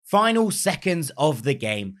Final seconds of the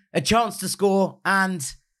game, a chance to score, and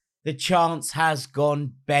the chance has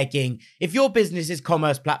gone begging. If your business's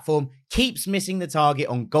commerce platform keeps missing the target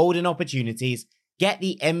on golden opportunities, get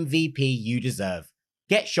the MVP you deserve.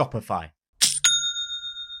 Get Shopify.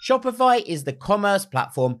 Shopify is the commerce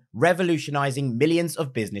platform revolutionizing millions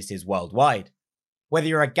of businesses worldwide. Whether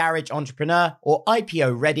you're a garage entrepreneur or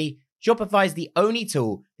IPO ready, Shopify is the only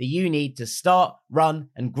tool that you need to start, run,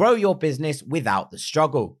 and grow your business without the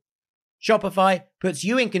struggle. Shopify puts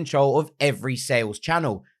you in control of every sales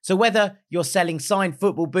channel. So whether you're selling signed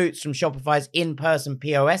football boots from Shopify's in-person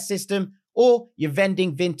POS system, or you're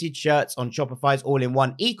vending vintage shirts on Shopify's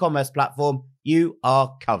all-in-one e-commerce platform, you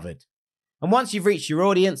are covered. And once you've reached your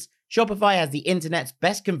audience, Shopify has the internet's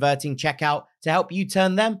best converting checkout to help you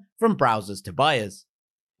turn them from browsers to buyers.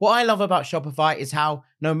 What I love about Shopify is how,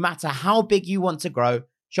 no matter how big you want to grow,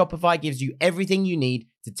 Shopify gives you everything you need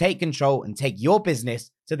to take control and take your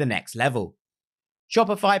business to the next level.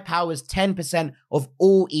 Shopify powers 10% of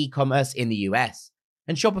all e-commerce in the US.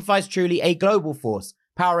 And Shopify is truly a global force,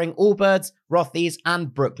 powering Allbirds, Rothy's, and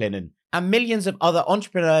Brooklinen, and millions of other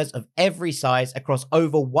entrepreneurs of every size across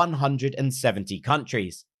over 170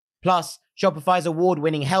 countries. Plus, Shopify's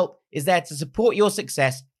award-winning help is there to support your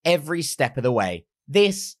success every step of the way.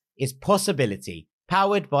 This is Possibility,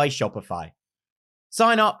 powered by Shopify.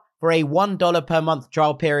 Sign up for a $1 per month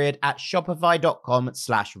trial period at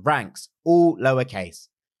shopify.com/ranks, all lowercase.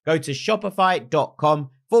 Go to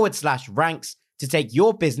shopify.com/ranks to take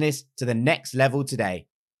your business to the next level today.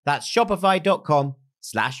 That's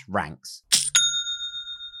shopify.com/ranks.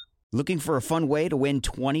 Looking for a fun way to win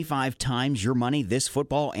 25 times your money this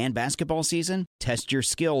football and basketball season? Test your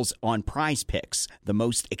skills on Prize Picks, the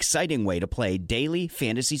most exciting way to play daily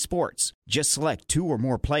fantasy sports. Just select 2 or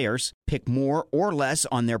more players, pick more or less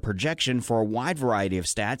on their projection for a wide variety of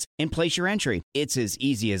stats, and place your entry. It's as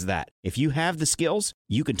easy as that. If you have the skills,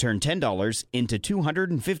 you can turn $10 into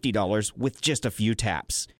 $250 with just a few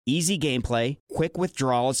taps. Easy gameplay, quick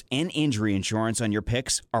withdrawals, and injury insurance on your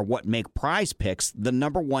picks are what make Prize Picks the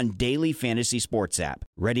 #1 daily fantasy sports app.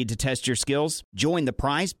 Ready to test your skills? Join the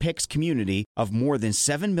Prize Picks community of more than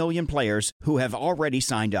 7 million players who have already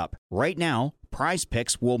signed up. Right now, Prize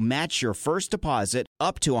Picks will match your first deposit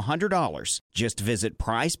up to $100. Just visit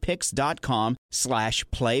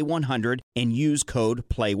prizepicks.com/play100 and use code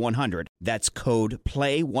PLAY100. That's code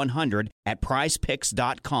PLAY100 at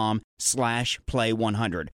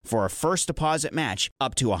prizepicks.com/play100 for a first deposit match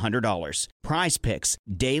up to $100. Prize Picks,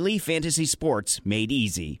 daily fantasy sports made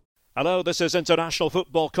easy. Hello, this is international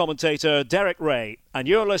football commentator Derek Ray, and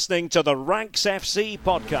you're listening to the Ranks FC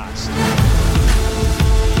podcast.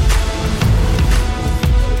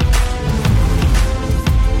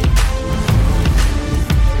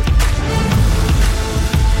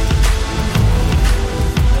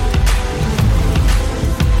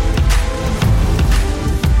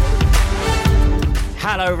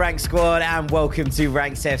 Hello Ranks Squad and welcome to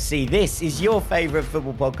Ranks FC. This is your favourite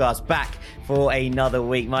football podcast back for another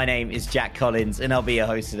week. My name is Jack Collins and I'll be your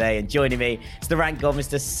host today, and joining me is the rank god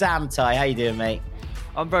Mr. Sam Tighe. How you doing, mate?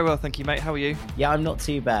 I'm very well, thank you, mate. How are you? Yeah, I'm not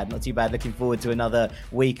too bad. Looking forward to another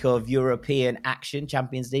week of European action.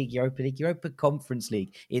 Champions League, Europa League, Europa Conference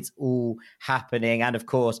League. It's all happening. And of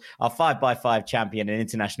course, our 5x5 champion and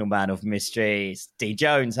international man of mystery, Steve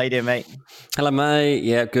Jones. How you doing, mate? Hello, mate.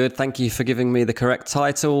 Yeah, good. Thank you for giving me the correct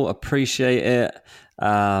title. Appreciate it.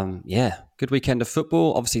 Good weekend of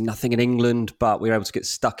football. Obviously nothing in England, but we were able to get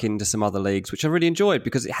stuck into some other leagues, which I really enjoyed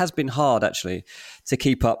because it has been hard actually to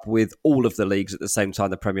keep up with all of the leagues at the same time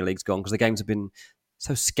the Premier League's gone, because the games have been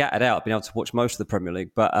so scattered out. I've been able to watch most of the Premier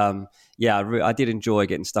League. But I did enjoy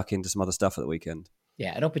getting stuck into some other stuff at the weekend.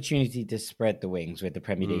 Yeah, an opportunity to spread the wings with the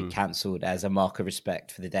Premier League cancelled as a mark of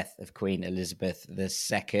respect for the death of Queen Elizabeth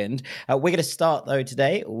II. We're going to start, though,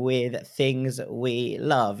 today with things we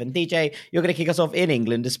love. And DJ, you're going to kick us off in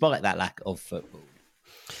England despite that lack of football.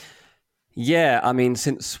 Yeah, I mean,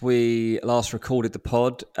 since we last recorded the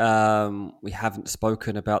pod, we haven't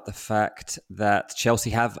spoken about the fact that Chelsea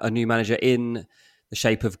have a new manager in the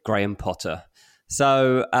shape of Graham Potter.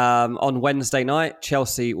 So on Wednesday night,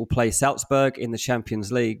 Chelsea will play Salzburg in the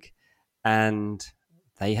Champions League, and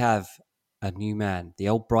they have a new man, the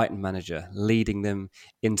old Brighton manager, leading them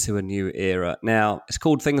into a new era. Now, it's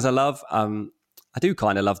called Things I Love. I do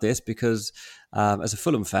kind of love this because as a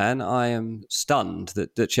Fulham fan, I am stunned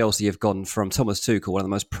that Chelsea have gone from Thomas Tuchel, one of the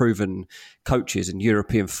most proven coaches in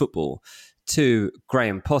European football, to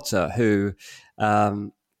Graham Potter, who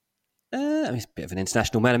He's a bit of an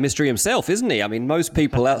international man of mystery himself, isn't he? I mean, most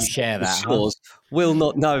people outside the shores will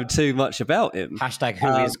not know too much about him. Hashtag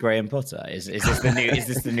who is Graham Potter? Is this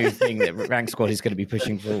the new thing that Rank Squad is going to be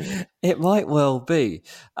pushing forward? It might well be.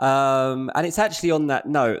 And it's actually on that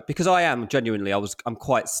note, because I'm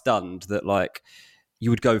quite stunned that like you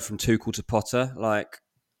would go from Tuchel to Potter. Like,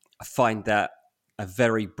 I find that a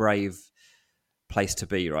very brave place to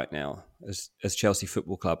be right now as Chelsea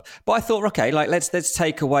Football Club. But I thought, okay, like let's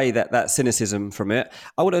take away that cynicism from it.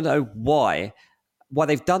 I want to know why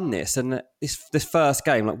they've done this, and this first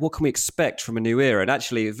game, like what can we expect from a new era? And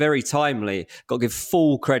actually, very timely. Got to give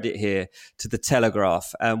full credit here to the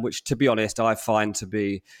Telegraph, which, to be honest, I find to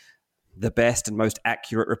be the best and most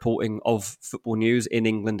accurate reporting of football news in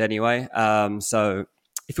England, anyway. So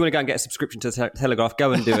if you want to go and get a subscription to the Telegraph,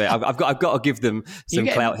 go and do it. I've got to give them some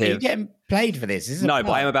clout here. Are you getting paid for this? No,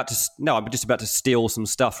 but I'm just about to steal some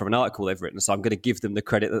stuff from an article they've written, so I'm going to give them the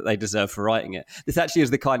credit that they deserve for writing it. This actually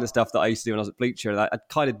is the kind of stuff that I used to do when I was at Bleacher, and I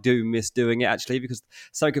kind of do miss doing it, actually, because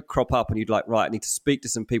something could crop up and you'd like, right, I need to speak to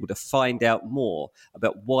some people to find out more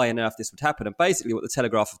about why on earth this would happen. And basically what the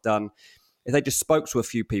Telegraph have done is they just spoke to a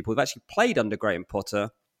few people who've actually played under Graham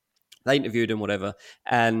Potter. They interviewed him, whatever,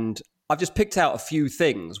 and I've just picked out a few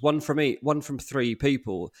things, one from three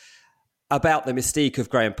people, about the mystique of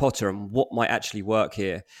Graham Potter and what might actually work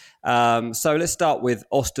here. So let's start with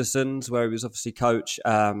Östersunds, where he was obviously coach,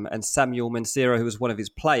 and Samuel Mensiro, who was one of his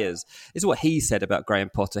players. This is what he said about Graham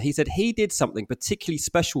Potter. He said he did something particularly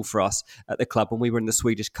special for us at the club when we were in the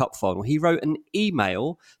Swedish Cup final. He wrote an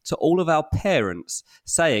email to all of our parents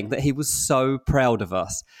saying that he was so proud of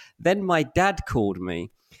us. Then my dad called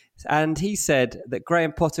me, and he said that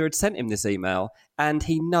Graham Potter had sent him this email and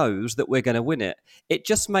he knows that we're going to win it. It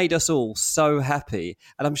just made us all so happy.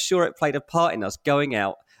 And I'm sure it played a part in us going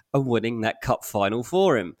out and winning that cup final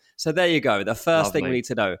for him. So there you go. The first thing we need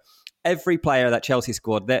to know. Every player of that Chelsea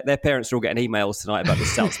squad, their parents are all getting emails tonight about the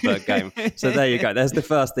Salzburg game. So there you go. There's the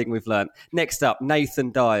first thing we've learned. Next up,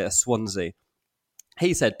 Nathan Dyer, Swansea.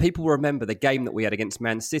 He said, people remember the game that we had against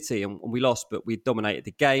Man City and we lost, but we dominated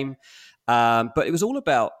the game. But it was all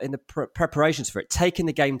about, in the preparations for it, taking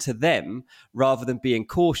the game to them rather than being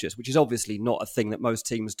cautious, which is obviously not a thing that most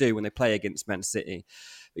teams do when they play against Man City.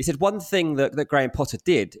 He said one thing that Graham Potter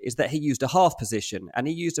did is that he used a half position, and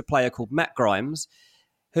he used a player called Matt Grimes,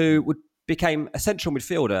 who became a central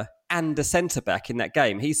midfielder and a centre-back in that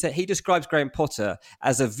game. He said he describes Graham Potter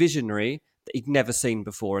as a visionary that he'd never seen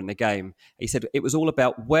before in the game. He said it was all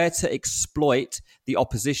about where to exploit the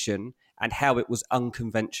opposition and how it was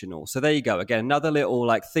unconventional. So there you go. Again, another little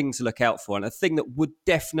thing to look out for, and a thing that would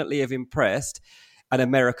definitely have impressed an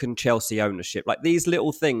American Chelsea ownership. Like these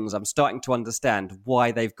little things, I'm starting to understand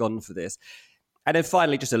why they've gone for this. And then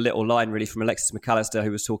finally, just a little line really from Alexis McAllister,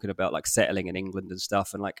 who was talking about settling in England and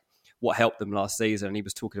stuff, and what helped them last season. And he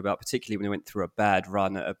was talking about particularly when he went through a bad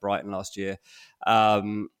run at Brighton last year.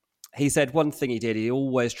 He said one thing he did, he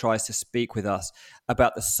always tries to speak with us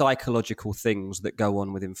about the psychological things that go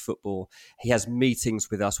on within football. He has meetings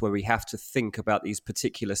with us where we have to think about these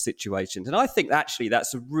particular situations. And I think actually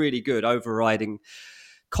that's a really good overriding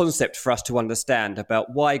concept for us to understand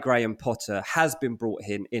about why Graham Potter has been brought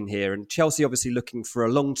in here. And Chelsea obviously looking for a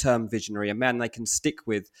long-term visionary, a man they can stick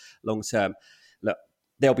with long-term. Look,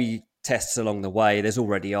 there'll be tests along the way. There's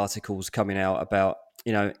already articles coming out about,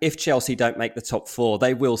 if Chelsea don't make the top four,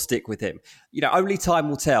 they will stick with him. Only time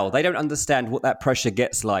will tell. They don't understand what that pressure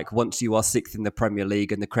gets like once you are sixth in the Premier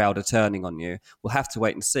League and the crowd are turning on you. We'll have to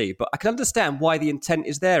wait and see. But I can understand why the intent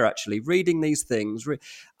is there, actually. Reading these things,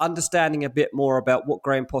 understanding a bit more about what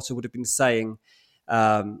Graham Potter would have been saying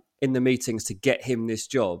in the meetings to get him this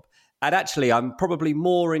job. And actually, I'm probably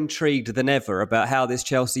more intrigued than ever about how this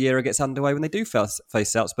Chelsea era gets underway when they do face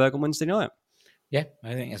Salzburg on Wednesday night. Yeah,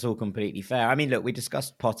 I think that's all completely fair. I mean, look, we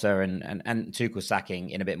discussed Potter and Tuchel sacking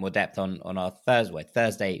in a bit more depth on our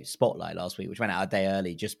Thursday spotlight last week, which went out a day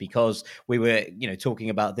early just because we were, talking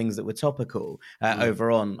about things that were topical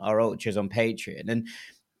over on our Ultras on Patreon. And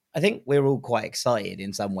I think we're all quite excited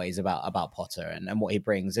in some ways about Potter and what he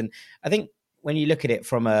brings. And I think when you look at it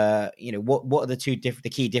from what are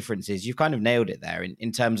the key differences, you've kind of nailed it there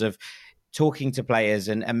in terms of talking to players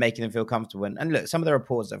and making them feel comfortable. And look, some of the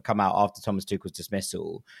reports that have come out after Thomas Tuchel's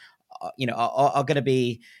dismissal, are going to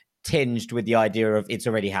be tinged with the idea of it's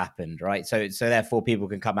already happened, right? So therefore people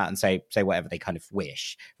can come out and say whatever they kind of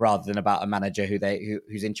wish, rather than about a manager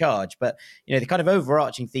who's in charge. But the kind of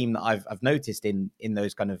overarching theme that I've noticed in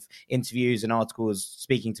those kind of interviews and articles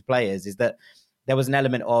speaking to players is that there was an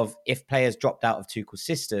element of, if players dropped out of Tuchel's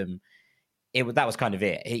system, that was kind of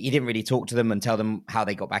it. He didn't really talk to them and tell them how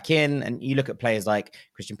they got back in. And you look at players like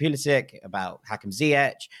Christian Pulisic, about Hakim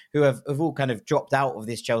Ziyech, who have all kind of dropped out of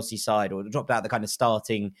this Chelsea side, or dropped out the kind of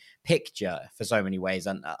starting picture for so many ways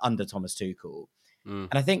under Thomas Tuchel. And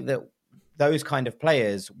I think that those kind of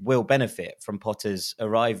players will benefit from Potter's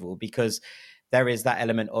arrival, because there is that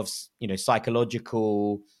element of,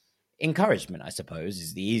 psychological encouragement, I suppose,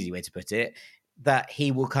 is the easy way to put it, that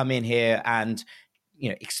he will come in here and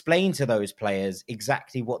explain to those players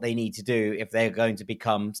exactly what they need to do if they're going to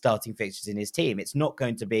become starting fixtures in his team. It's not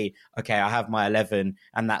going to be, okay, I have my 11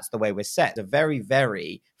 and that's the way we're set. A very,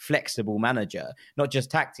 very flexible manager, not just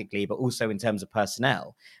tactically, but also in terms of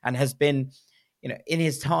personnel, and has been, in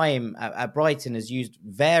his time at Brighton, has used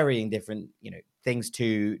varying different, things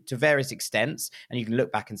to various extents. And you can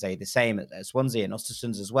look back and say the same at Swansea and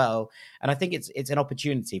Östersund as well. And I think it's an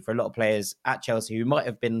opportunity for a lot of players at Chelsea who might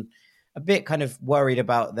have been a bit kind of worried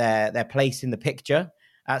about their place in the picture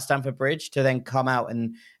at Stamford Bridge, to then come out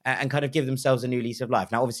and kind of give themselves a new lease of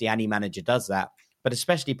life. Now, obviously, any manager does that, but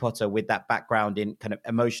especially Potter, with that background in kind of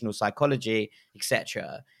emotional psychology,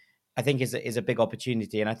 etc., I think is a big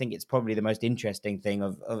opportunity. And I think it's probably the most interesting thing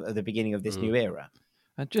of the beginning of this new era.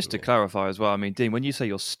 And just to clarify as well, I mean, Dean, when you say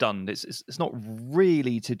you're stunned, it's not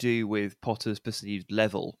really to do with Potter's perceived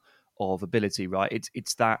level of ability, right?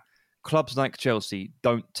 It's that clubs like Chelsea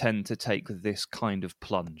don't tend to take this kind of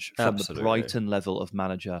plunge from the Brighton level of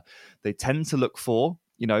manager. They tend to look for,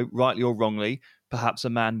 rightly or wrongly, perhaps a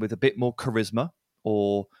man with a bit more charisma,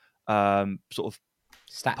 or sort of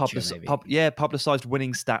publicised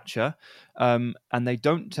winning stature. And they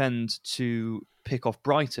don't tend to pick off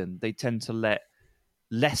Brighton. They tend to let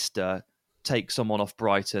Leicester take someone off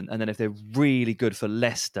Brighton, and then if they're really good for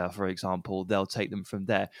Leicester, for example, they'll take them from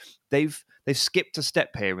there. They've skipped a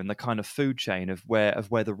step here in the kind of food chain of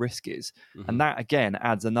where the risk is, and that again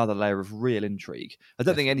adds another layer of real intrigue. I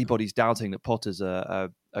don't think anybody's doubting that Potter's a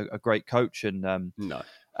great coach and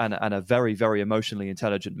a very, very emotionally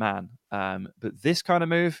intelligent man. But this kind of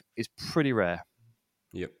move is pretty rare.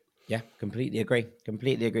 Yep. Yeah, completely agree.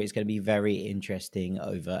 It's going to be very interesting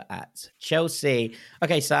over at Chelsea.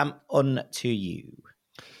 Okay, Sam, on to you.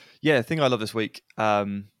 Yeah, the thing I love this week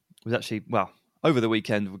was actually, over the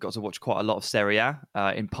weekend, we got to watch quite a lot of Serie A,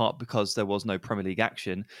 in part because there was no Premier League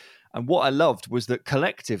action. And what I loved was that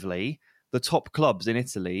collectively, the top clubs in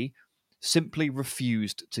Italy simply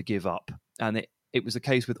refused to give up. And it was the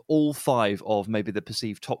case with all 5 of maybe the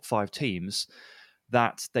perceived top 5 teams,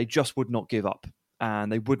 that they just would not give up.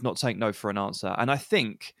 And they would not take no for an answer. And I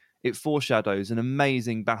think it foreshadows an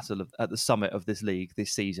amazing battle at the summit of this league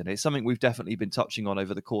this season. It's something we've definitely been touching on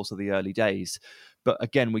over the course of the early days. But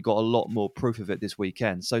again, we got a lot more proof of it this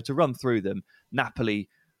weekend. So to run through them, Napoli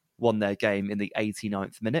won their game in the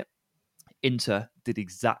 89th minute. Inter did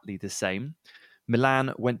exactly the same.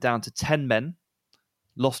 Milan went down to 10 men,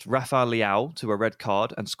 lost Rafael Leao to a red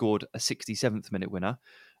card and scored a 67th minute winner.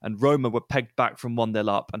 And Roma were pegged back from 1-0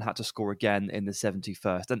 up and had to score again in the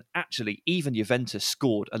 71st. And actually, even Juventus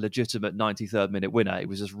scored a legitimate 93rd minute winner. It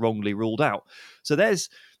was just wrongly ruled out. So there's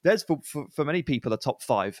for many people a top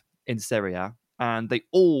 5 in Serie A, and they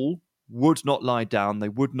all would not lie down. They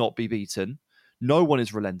would not be beaten. No one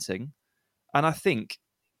is relenting. And I think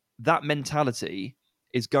that mentality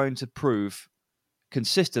is going to prove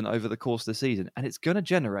consistent over the course of the season. And it's going to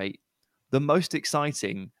generate the most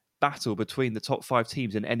exciting battle between the top 5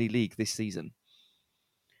 teams in any league this season.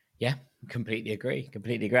 Yeah, completely agree.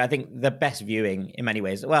 I think the best viewing in many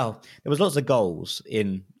ways, well, there was lots of goals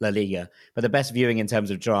in La Liga, but the best viewing in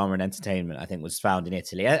terms of drama and entertainment, I think, was found in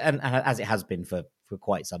Italy. And as it has been for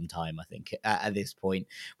quite some time, I think, at this point,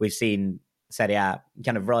 we've seen Serie A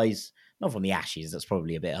kind of rise, not from the ashes, that's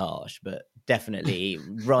probably a bit harsh, but definitely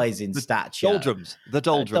rise in stature. The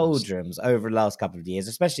doldrums over the last couple of years,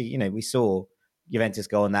 especially, we saw Juventus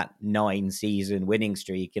go on that 9-season winning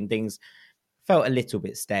streak, and things felt a little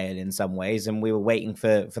bit stale in some ways, and we were waiting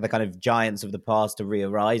for the kind of giants of the past to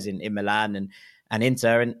re-arise in Milan and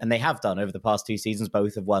Inter, and they have done over the past 2 seasons.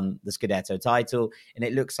 Both have won the Scudetto title, and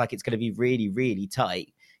it looks like it's going to be really, really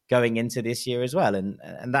tight going into this year as well, and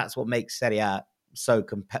that's what makes Serie A so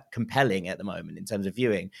compelling at the moment in terms of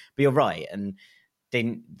viewing. But you're right, and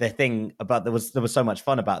the thing about there was so much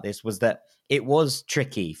fun about this was that it was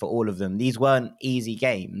tricky for all of them. These weren't easy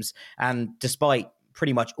games, and despite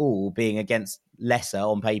pretty much all being against lesser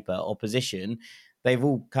on paper opposition, they've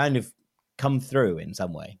all kind of come through in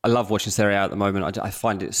some way. I love watching Serie A at the moment. I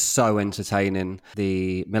find it so entertaining.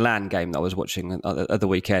 The Milan game that I was watching at the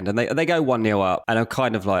weekend, and they go 1-0 up, and I'm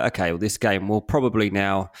kind of like, okay, well, this game will probably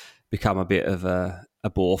now become a bit of a a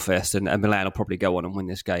bore fest, and Milan will probably go on and win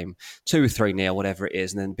this game 2-3-0, whatever it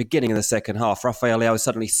is. And then beginning of the second half, Rafael Leao is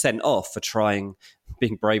suddenly sent off for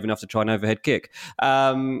being brave enough to try an overhead kick.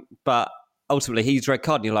 But ultimately, he's red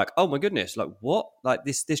card, and you're like, oh my goodness, like what? Like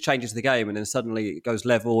this changes the game, and then suddenly it goes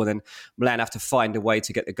level, and then Milan have to find a way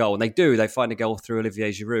to get the goal, and they do. They find a goal through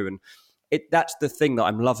Olivier Giroud, and that's the thing that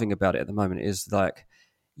I'm loving about it at the moment is like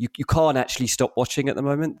you can't actually stop watching at the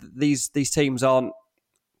moment. These teams aren't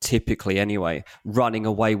typically anyway running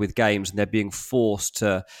away with games, and they're being forced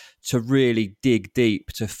to really dig deep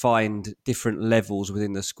to find different levels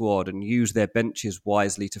within the squad and use their benches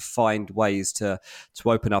wisely to find ways to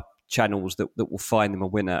open up channels that will find them a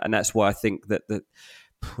winner. And that's why I think that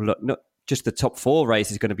not just the top 4 race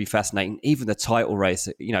is going to be fascinating. Even the title race,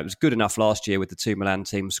 it was good enough last year with the 2 Milan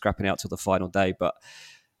teams scrapping out till the final day, but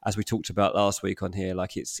as we talked about last week on here,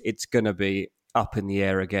 like it's going to be up in the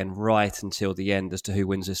air again right until the end as to who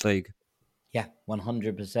wins this league. Yeah,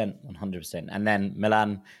 100%. And then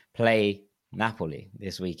Milan play Napoli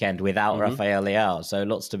this weekend without Rafael Leao. So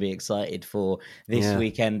lots to be excited for this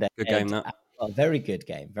weekend. Good game, that. A very good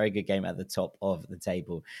game at the top of the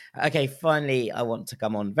table. Okay, finally, I want to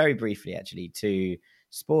come on very briefly, actually, to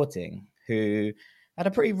Sporting, who had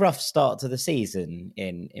a pretty rough start to the season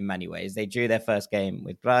in many ways. They drew their first game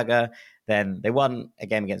with Braga, then they won a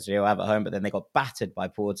game against Rio Ave at home, but then they got battered by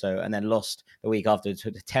Porto and then lost the week after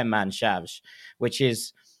to the 10-man Chaves, which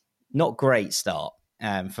is not great start.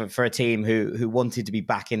 For a team who wanted to be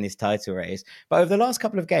back in this title race. But over the last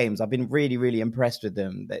couple of games, I've been really, really impressed with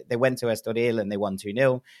them. They went to Estoril and they won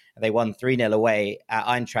 2-0. They won 3-0 away at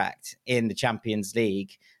Eintracht in the Champions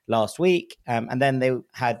League last week. And then they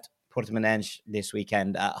had Portimonense this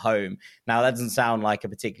weekend at home. Now, that doesn't sound like a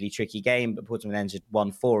particularly tricky game, but Portimonense had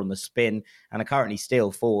won 4 on the spin and are currently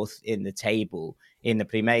still 4th in the table in the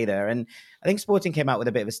Primeira. And I think Sporting came out with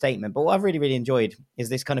a bit of a statement, but what I've really, really enjoyed is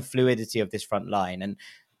this kind of fluidity of this front line. And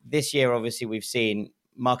this year, obviously, we've seen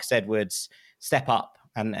Marcus Edwards step up,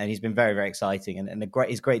 and he's been very, very exciting and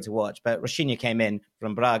he's great to watch. But Rochinha came in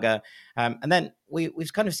from Braga, and then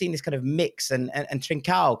we've kind of seen this kind of mix, and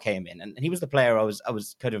Trincao came in, and he was the player I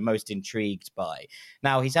was kind of most intrigued by.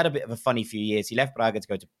 Now, he's had a bit of a funny few years. He left Braga to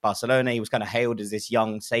go to Barcelona. He was kind of hailed as this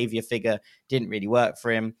young saviour figure. Didn't really work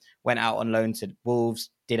for him. Went out on loan to Wolves,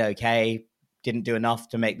 did okay. Didn't do enough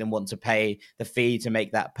to make them want to pay the fee to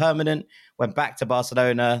make that permanent. Went back to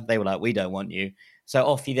Barcelona. They were like, we don't want you. So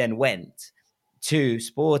off he then went to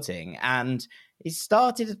Sporting, and he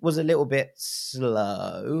was a little bit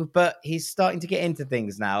slow, but he's starting to get into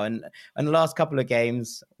things now. And in the last couple of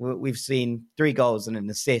games, we've seen 3 goals and an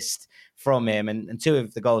assist from him, and 2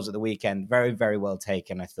 of the goals at the weekend, very, very well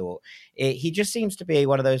taken, I thought. He just seems to be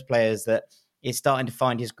one of those players that is starting to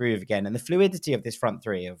find his groove again. And the fluidity of this front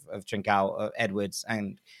 3 of Trincao, Edwards,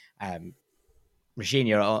 and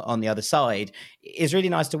Rochinha on the other side is really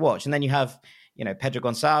nice to watch. And then you have Pedro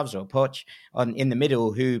Gonçalves or Poch in the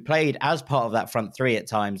middle, who played as part of that front 3 at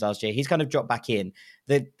times last year. He's kind of dropped back in.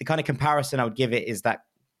 The kind of comparison I would give it is that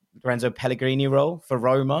Lorenzo Pellegrini role for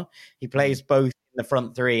Roma. He plays both in the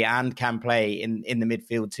front 3 and can play in the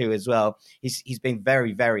midfield too as well. He's been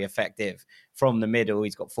very, very effective from the middle.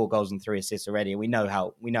 He's got 4 goals and 3 assists already. And we know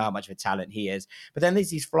how much of a talent he is. But then there's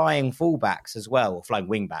these flying fullbacks as well, or flying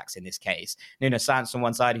wingbacks in this case. Nuno Santos on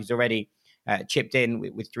one side, who's already chipped in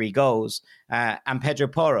with 3 goals, and Pedro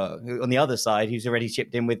Porro, who on the other side, who's already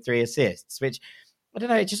chipped in with 3 assists, which, I don't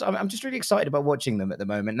know, I'm just really excited about watching them at the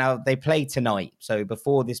moment. Now, they play tonight, so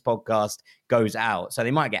before this podcast goes out, so they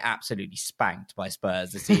might get absolutely spanked by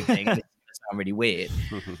Spurs this evening. It's sound really weird.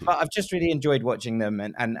 But I've just really enjoyed watching them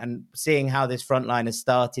and seeing how this front line has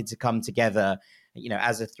started to come together,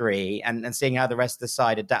 as a 3, and seeing how the rest of the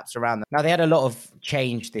side adapts around them. Now, they had a lot of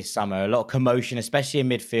change this summer, a lot of commotion, especially in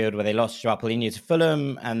midfield, where they lost Joao Paulinho to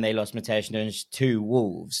Fulham and they lost Mateus Nunes to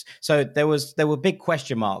Wolves. So there were big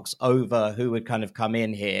question marks over who would kind of come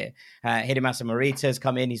in here. Hidemasa Morita has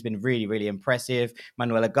come in. He's been really, really impressive.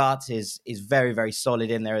 Manuel Ugarte is very, very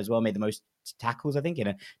solid in there as well. Made the most tackles, I think, in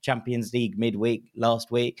a Champions League midweek last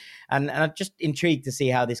week. And I'm just intrigued to see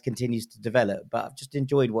how this continues to develop. But I've just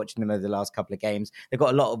enjoyed watching them over the last couple of games. They've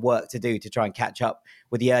got a lot of work to do to try and catch up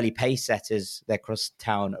with the early pace setters, their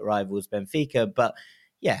cross-town rivals Benfica. But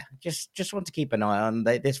yeah, just want to keep an eye on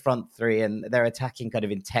this front 3 and their attacking kind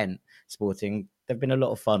of intent. Sporting, they've been a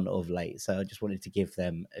lot of fun of late, so I just wanted to give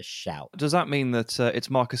them a shout. Does that mean that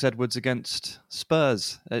it's Marcus Edwards against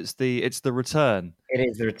Spurs? It's the return. It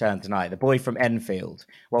is the return tonight. The boy from Enfield.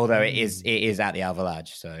 Well, although it is at the Alvalade,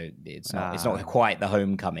 so it's not quite the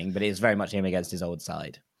homecoming, but it's very much him against his old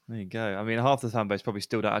side. There you go. I mean, half the fan base probably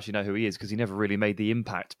still don't actually know who he is because he never really made the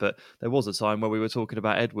impact. But there was a time where we were talking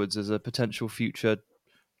about Edwards as a potential future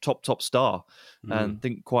top star, and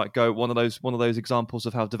didn't quite go. One of those examples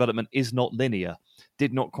of how development is not linear.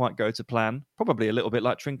 Did not quite go to plan. Probably a little bit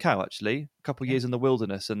like Trincao, actually. A couple of years in the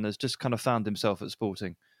wilderness, and has just kind of found himself at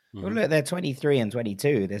Sporting. Well, look, they're 23 and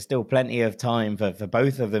 22. There's still plenty of time for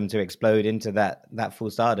both of them to explode into that full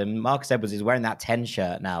stardom. Marcus Edwards is wearing that 10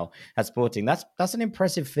 shirt now at Sporting. That's an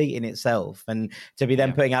impressive feat in itself. And to be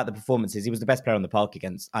then putting out the performances, he was the best player on the park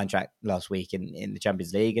against Eintracht last week in the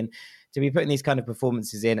Champions League. And to be putting these kind of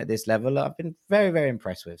performances in at this level, I've been very, very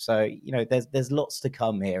impressed with. So, there's lots to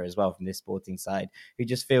come here as well from this Sporting side, who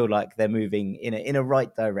just feel like they're moving in a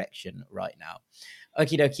right direction right now.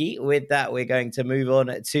 Okie dokie. With that, we're going to move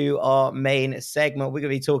on to our main segment. We're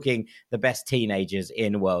going to be talking the best teenagers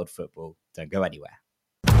in world football. Don't go anywhere.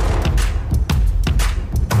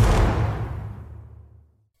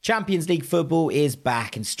 Champions League football is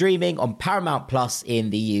back and streaming on Paramount Plus in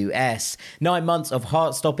the US. 9 months of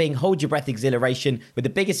heart-stopping, hold-your-breath exhilaration with the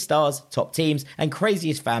biggest stars, top teams, and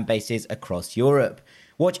craziest fan bases across Europe.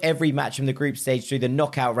 Watch every match from the group stage through the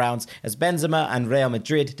knockout rounds as Benzema and Real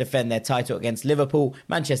Madrid defend their title against Liverpool,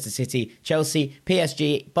 Manchester City, Chelsea,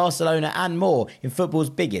 PSG, Barcelona, and more in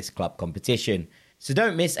football's biggest club competition. So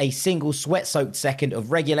don't miss a single sweat-soaked second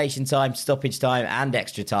of regulation time, stoppage time, and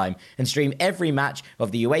extra time, and stream every match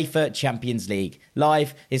of the UEFA Champions League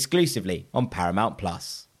live exclusively on Paramount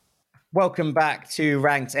Plus. Welcome back to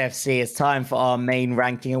Ranked FC. It's time for our main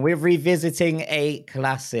ranking, and we're revisiting a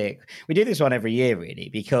classic. We do this one every year, really,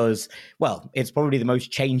 because, well, it's probably the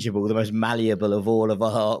most changeable, the most malleable of all of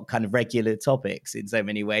our kind of regular topics in so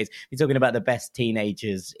many ways. We're talking about the best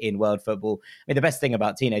teenagers in world football. I mean, the best thing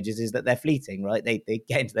about teenagers is that they're fleeting, right? They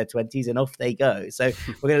get into their 20s and off they go. So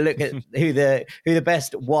we're going to look at who the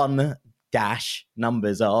best one dash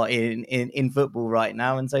numbers are in football right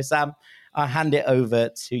now. And so, Sam, I'll hand it over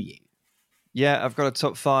to you. Yeah, I've got a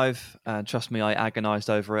top 5, and trust me, I agonised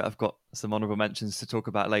over it. I've got some honourable mentions to talk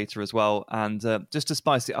about later as well. And just to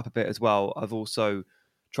spice it up a bit as well, I've also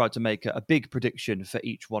tried to make a big prediction for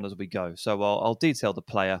each one as we go. So I'll detail the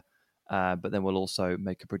player, but then we'll also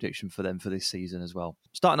make a prediction for them for this season as well.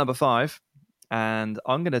 Start at number 5, and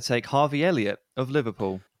I'm going to take Harvey Elliott of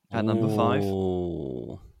Liverpool at number 5.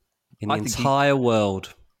 In the entire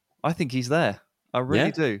world. I think he's there. I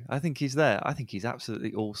really do. I think he's there. I think he's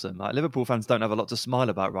absolutely awesome. Like, Liverpool fans don't have a lot to smile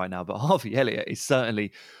about right now, but Harvey Elliott is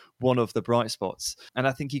certainly one of the bright spots. And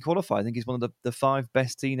I think he qualified. I think he's one of the 5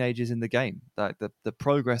 best teenagers in the game. Like, the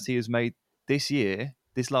progress he has made this year,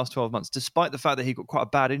 this last 12 months, despite the fact that he got quite a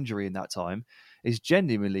bad injury in that time, is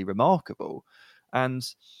genuinely remarkable. And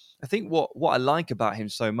I think what I like about him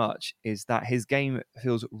so much is that his game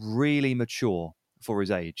feels really mature for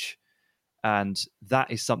his age. And that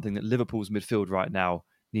is something that Liverpool's midfield right now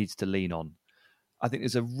needs to lean on. I think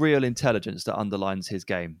there's a real intelligence that underlines his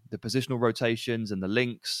game. The positional rotations and the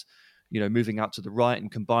links, moving out to the right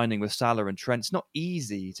and combining with Salah and Trent. It's not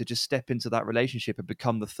easy to just step into that relationship and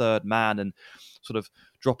become the third man and sort of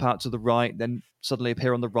drop out to the right, then suddenly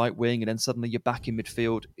appear on the right wing, and then suddenly you're back in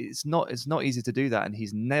midfield. It's not easy to do that, and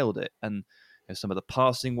he's nailed it. And some of the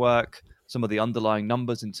passing work, some of the underlying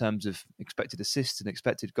numbers in terms of expected assists and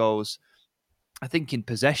expected goals. I think in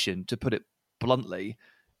possession, to put it bluntly,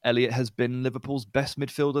 Elliott has been Liverpool's best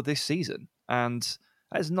midfielder this season. And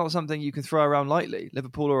that is not something you can throw around lightly.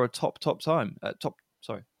 Liverpool are a top team.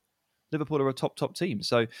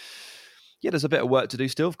 So, yeah, there's a bit of work to do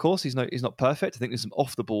still. Of course, he's not perfect. I think there's some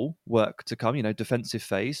off-the-ball work to come, defensive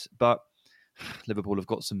phase. But Liverpool have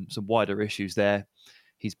got some wider issues there.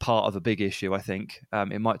 He's part of a big issue, I think.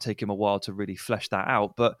 It might take him a while to really flesh that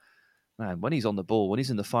out. But man, when he's on the ball, when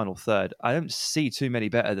he's in the final third, I don't see too many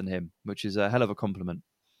better than him, which is a hell of a compliment.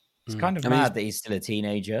 It's kind of mad that he's still a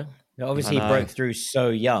teenager. Obviously, he broke through so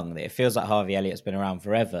young that it feels like Harvey Elliott's been around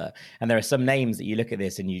forever. And there are some names that you look at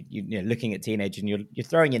this and you're looking at teenagers and you're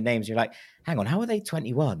throwing in names. You're like, hang on, how are they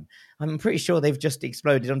 21? I'm pretty sure they've just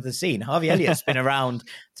exploded onto the scene. Harvey Elliott's been around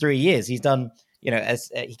 3 years. He's done,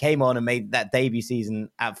 as he came on and made that debut season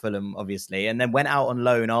at Fulham, obviously, and then went out on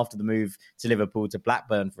loan after the move to Liverpool to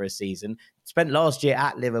Blackburn for a season. Spent last year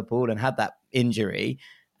at Liverpool and had that injury.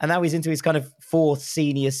 And now he's into his kind of 4th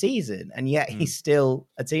senior season, and yet he's still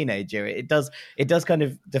a teenager. It does kind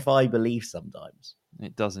of defy belief sometimes.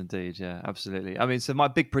 It does indeed, yeah, absolutely. I mean, so my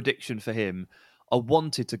big prediction for him, I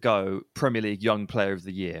wanted to go Premier League Young Player of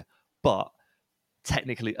the Year, but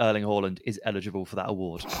technically Erling Haaland is eligible for that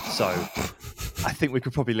award. So I think we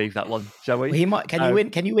could probably leave that one, shall we? Well, he might.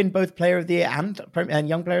 Can you win both Player of the Year and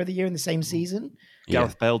Young Player of the Year in the same season?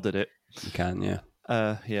 Gareth Bale did it. You can, yeah.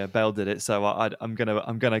 Bale did it, so I'm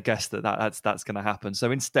gonna guess that's gonna happen.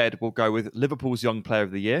 So instead, we'll go with Liverpool's Young Player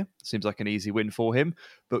of the Year. Seems like an easy win for him,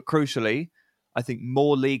 but crucially, I think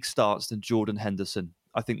more league starts than Jordan Henderson.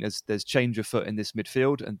 I think there's change of foot in this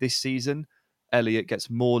midfield, and this season, Elliott gets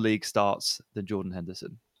more league starts than Jordan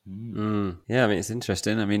Henderson. Yeah, I mean, it's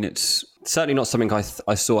interesting. I mean, it's certainly not something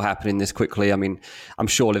I saw happening this quickly. I mean, I'm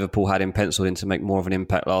sure Liverpool had him penciled in to make more of an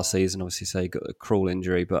impact last season. Obviously, say he got a cruel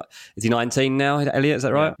injury, but is he 19 now, Elliott? Is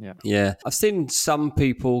that right? Yeah. I've seen some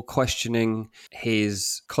people questioning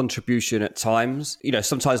his contribution at times. You know,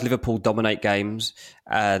 sometimes Liverpool dominate games,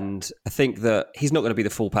 and I think that he's not going to be the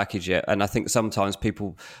full package yet. And I think sometimes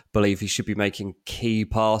people believe he should be making key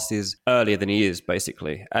passes earlier than he is,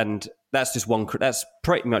 basically. And that's just that's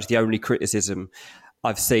pretty much the only criticism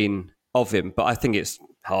I've seen of him. But I think it's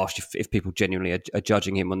harsh if people genuinely are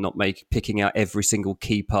judging him on not picking out every single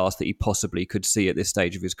key pass that he possibly could see at this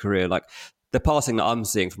stage of his career. Like, the passing that I'm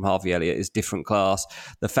seeing from Harvey Elliott is different class.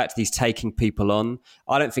 The fact that he's taking people on,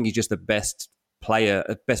 I don't think he's just the best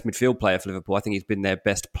midfield player for Liverpool. I think he's been their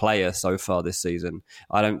best player so far this season.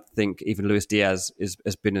 I don't think even Luis Diaz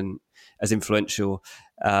has been as influential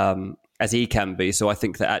as he can be. So I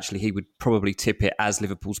think that actually he would probably tip it as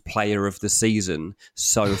Liverpool's player of the season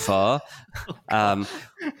so far,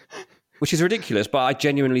 which is ridiculous, but I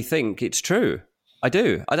genuinely think it's true. I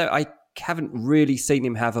do. I haven't really seen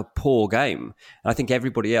him have a poor game. And I think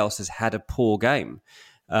everybody else has had a poor game.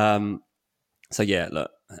 So yeah,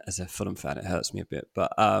 look, as a Fulham fan, it hurts me a bit,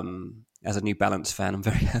 but as a New Balance fan, I'm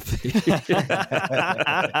very happy.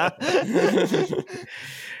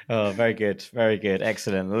 Oh, very good. Very good.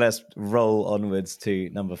 Excellent. Let's roll onwards to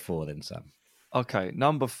number 4 then, Sam. Okay,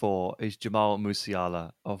 number 4 is Jamal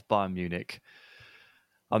Musiala of Bayern Munich.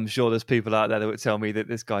 I'm sure there's people out there that would tell me that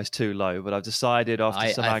this guy's too low, but I've decided after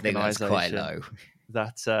some agonisation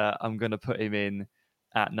that I'm going to put him in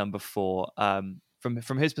at number 4.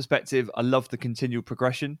 From his perspective, I love the continual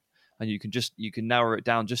progression, and you can narrow it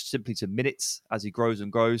down just simply to minutes as he grows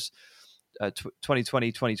and grows.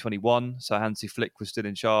 2020, 2021. So Hansi Flick was still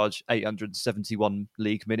in charge. 871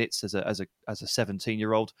 league minutes as a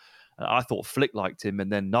 17-year-old. I thought Flick liked him, and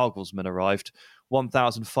then Nagelsmann arrived.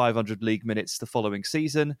 1,500 league minutes the following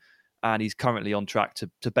season, and he's currently on track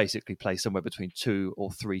to basically play somewhere between 2,000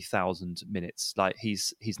 or 3,000 minutes. Like,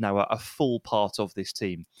 he's now a full part of this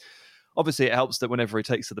team. Obviously, it helps that whenever he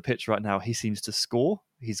takes to the pitch right now, he seems to score.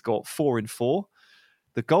 He's got 4 in 4.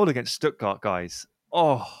 The goal against Stuttgart, guys.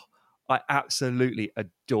 Oh, I absolutely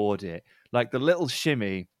adored it. Like, the little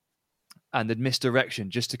shimmy and the misdirection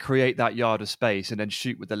just to create that yard of space and then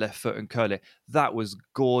shoot with the left foot and curl it. That was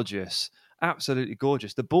gorgeous. Absolutely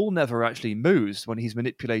gorgeous. The ball never actually moves when he's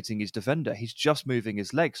manipulating his defender. He's just moving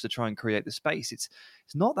his legs to try and create the space. It's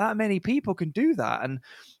not that many people can do that. And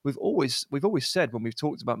we've always said when we've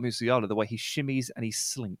talked about Musiala, the way he shimmies and he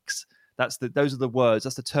slinks. Those are the words,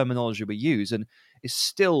 that's the terminology we use, and it's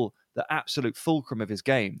still the absolute fulcrum of his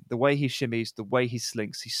game. The way he shimmies, the way he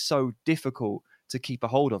slinks, he's so difficult to keep a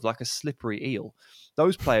hold of, like a slippery eel.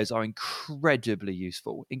 Those players are incredibly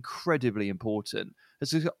useful, incredibly important.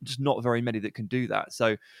 There's just not very many that can do that.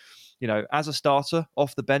 So, you know, as a starter,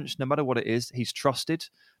 off the bench, no matter what it is, he's trusted.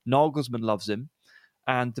 Nagelsmann loves him,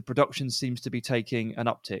 and the production seems to be taking an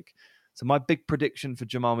uptick. So my big prediction for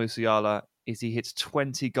Jamal Musiala is he hits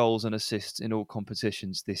 20 goals and assists in all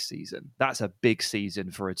competitions this season. That's a big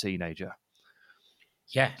season for a teenager.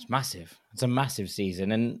 Yeah, it's massive. It's a massive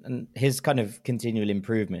season. And his kind of continual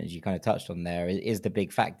improvement, as you kind of touched on there, is the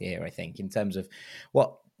big factor here, I think, in terms of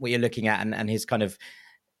what you're looking at and his kind of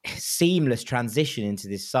seamless transition into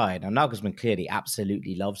this side. Now, Nagelsmann clearly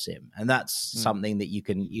absolutely loves him. And that's something that you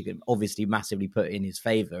can obviously massively put in his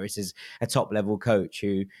favour. This is a top-level coach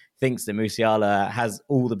who thinks that Musiala has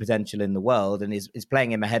all the potential in the world and is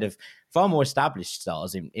playing him ahead of far more established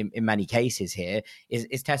stars in many cases here,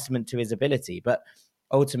 is testament to his ability. But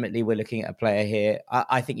ultimately, we're looking at a player here.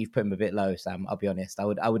 I think you've put him a bit low, Sam. I'll be honest. I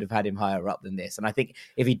would have had him higher up than this. And I think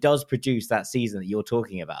if he does produce that season that you're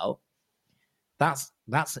talking about, that's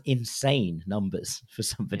insane numbers for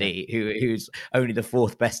somebody who's only the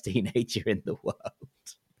 4th best teenager in the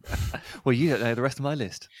world. Well, you don't know the rest of my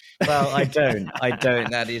list. Well, I don't.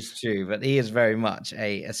 That is true. But he is very much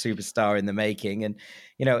a superstar in the making. And,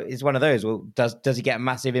 you know, it's one of those. Well, does he get a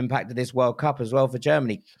massive impact at this World Cup as well for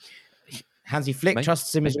Germany? Hansi Flick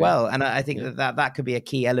trusts him as well. And I think that could be a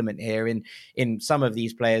key element here in some of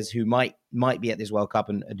these players who might be at this World Cup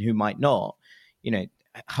and who might not. You know,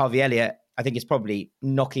 Harvey Elliott, I think, is probably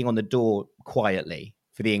knocking on the door quietly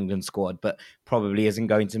for the England squad, but probably isn't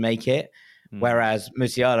going to make it. Whereas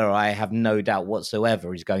Musiala, I have no doubt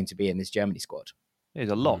whatsoever, is going to be in this Germany squad. He's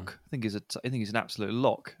a lock. I think he's an absolute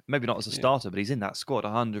lock. Maybe not as a starter, but he's in that squad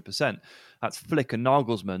 100%. That's Flick and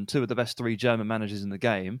Nagelsmann, 2 of the best 3 German managers in the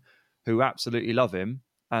game, who absolutely love him.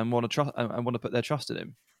 and want to put their trust in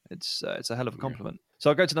him. It's a hell of a compliment. So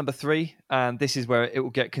I'll go to number 3, and this is where it will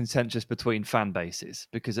get contentious between fan bases,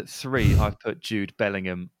 because at 3 I've put Jude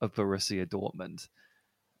Bellingham of Borussia Dortmund,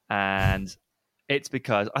 and it's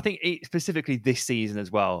because I think specifically this season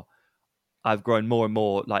as well, I've grown more and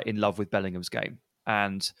more in love with Bellingham's game.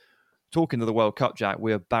 And talking to the World Cup, Jack,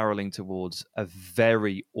 we are barreling towards a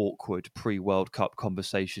very awkward pre-World Cup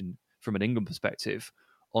conversation from an England perspective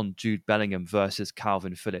on Jude Bellingham versus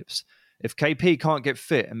Calvin Phillips. If KP can't get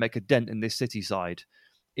fit and make a dent in this City side,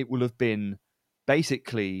 it will have been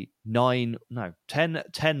basically 10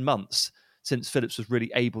 months since Phillips was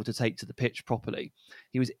really able to take to the pitch properly.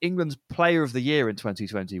 He was England's Player of the Year in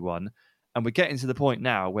 2021, and we're getting to the point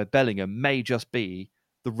now where Bellingham may just be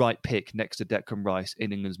the right pick next to Declan Rice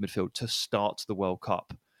in England's midfield to start the World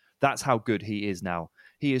Cup. That's how good he is now.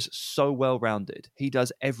 He is so well-rounded. He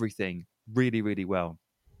does everything really, really well.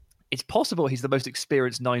 It's possible he's the most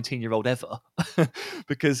experienced 19-year-old ever,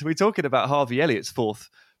 because we're talking about Harvey Elliott's 4th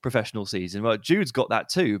professional season. Well, Jude's got that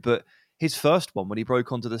too, but his first one, when he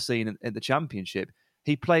broke onto the scene in the Championship,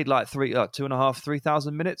 he played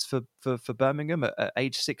 3,000 minutes for Birmingham at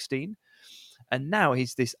age 16. And now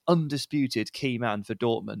he's this undisputed key man for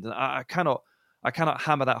Dortmund. And I cannot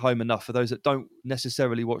hammer that home enough for those that don't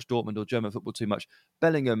necessarily watch Dortmund or German football too much.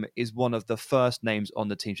 Bellingham is one of the first names on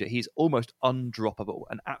the team sheet. He's almost undroppable,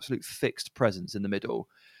 an absolute fixed presence in the middle.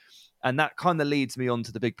 And that kind of leads me on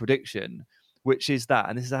to the big prediction, which is that,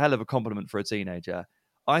 and this is a hell of a compliment for a teenager,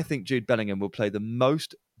 I think Jude Bellingham will play the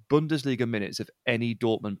most Bundesliga minutes of any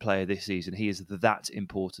Dortmund player this season. He is that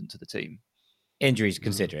important to the team. Injuries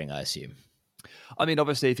considering, I assume. I mean,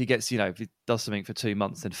 obviously, if he gets, if he does something for 2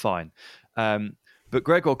 months, then fine. But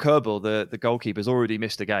Gregor Kerbel, the goalkeeper's already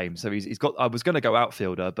missed a game. So he's got, I was going to go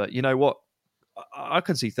outfielder, but you know what? I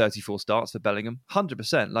can see 34 starts for Bellingham,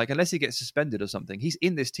 100%. Unless he gets suspended or something, he's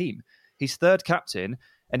in this team. He's 3rd captain,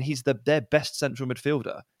 and he's their best central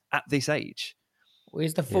midfielder at this age. Well,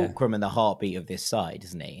 he's the fulcrum and the heartbeat of this side,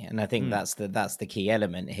 isn't he? And I think that's the key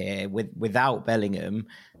element here. Without Bellingham,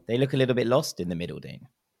 they look a little bit lost in the middle, Dean.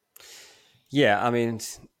 Yeah, I mean,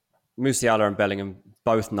 Musiala and Bellingham,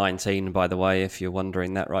 both 19, by the way, if you're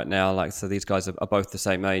wondering that right now. So these guys are both the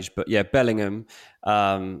same age. But yeah, Bellingham,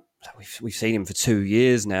 we've seen him for 2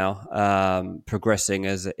 years now, progressing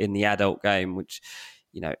as in the adult game, which,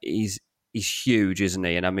 he's huge, isn't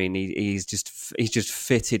he? And I mean, he's just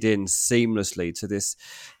fitted in seamlessly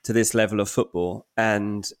to this level of football.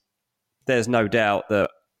 And there's no doubt that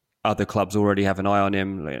other clubs already have an eye on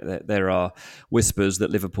him. There are whispers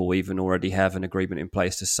that Liverpool even already have an agreement in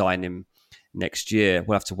place to sign him next year.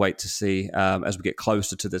 We'll have to wait to see as we get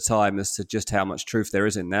closer to the time as to just how much truth there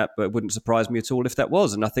is in that. But it wouldn't surprise me at all if that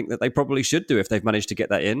was. And I think that they probably should do if they've managed to get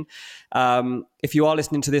that in. If you are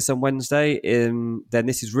listening to this on Wednesday, then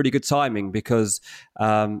this is really good timing, because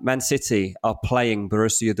Man City are playing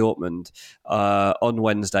Borussia Dortmund on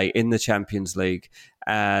Wednesday in the Champions League.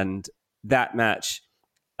 And that match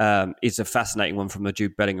is a fascinating one from a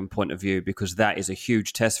Jude Bellingham point of view, because that is a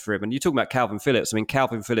huge test for him. And you're talking about Calvin Phillips. I mean,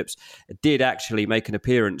 Calvin Phillips did actually make an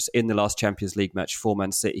appearance in the last Champions League match for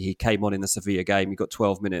Man City. He came on in the Sevilla game. He got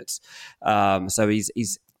 12 minutes. So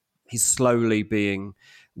he's slowly being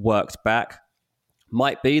worked back.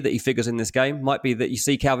 Might be that he figures in this game. Might be that you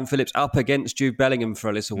see Calvin Phillips up against Jude Bellingham for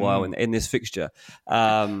a little while in this fixture.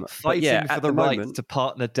 Fighting for the right to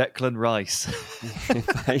partner Declan Rice.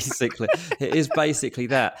 Basically, it is basically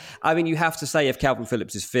that. I mean, you have to say if Calvin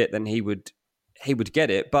Phillips is fit, then he would get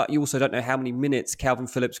it. But you also don't know how many minutes Calvin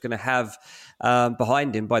Phillips is going to have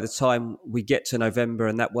behind him by the time we get to November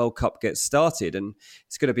and that World Cup gets started. And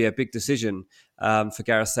it's going to be a big decision for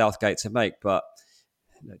Gareth Southgate to make. But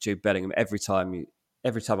Jude Bellingham, every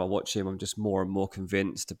time I watch him, I'm just more and more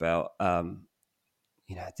convinced about,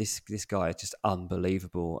 this guy is just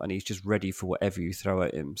unbelievable, and he's just ready for whatever you throw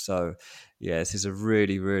at him. So, yeah, this is a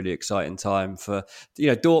really, really exciting time for,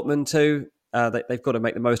 Dortmund too. They've got to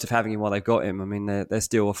make the most of having him while they've got him. I mean, they're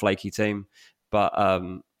still a flaky team, but they're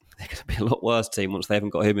going to be a lot worse team once they haven't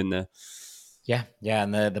got him in there. Yeah,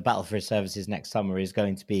 and the battle for his services next summer is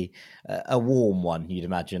going to be a warm one, you'd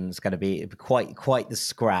imagine. It's going to be quite the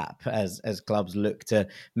scrap as clubs look to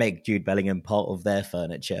make Jude Bellingham part of their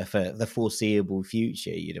furniture for the foreseeable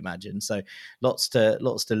future, you'd imagine. So lots to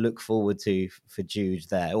look forward to for Jude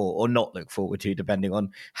there, or not look forward to, depending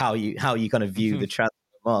on how you kind of view the transfer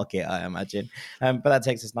market, I imagine. But that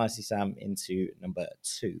takes us nicely, Sam, into number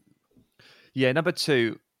 2. Yeah, number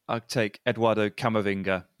 2, I'll take Eduardo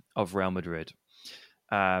Camavinga of Real Madrid.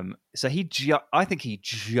 So I think he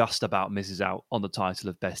just about misses out on the title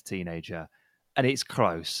of best teenager, and it's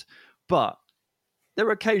close. But there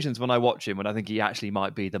are occasions when I watch him when I think he actually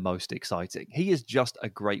might be the most exciting. He is just a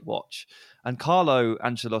great watch. And Carlo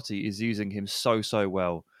Ancelotti is using him so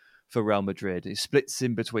well for Real Madrid. He splits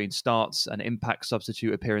in between starts and impact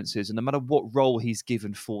substitute appearances. And no matter what role he's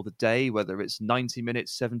given for the day, whether it's 90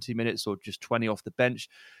 minutes, 70 minutes, or just 20 off the bench,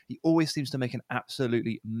 he always seems to make an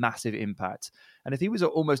absolutely massive impact. And if he was at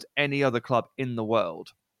almost any other club in the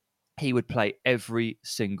world, he would play every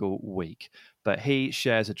single week. But he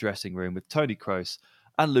shares a dressing room with Toni Kroos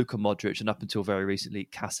and Luka Modric, and up until very recently,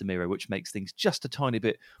 Casemiro, which makes things just a tiny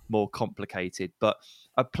bit more complicated. But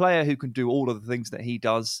a player who can do all of the things that he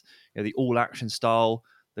does, the all-action style,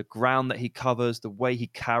 the ground that he covers, the way he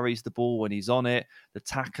carries the ball when he's on it, the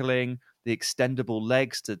tackling, the extendable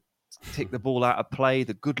legs to tick the ball out of play,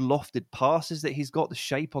 the good lofted passes that he's got, the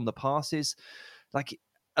shape on the passes. Like,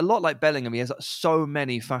 a lot like Bellingham, he has so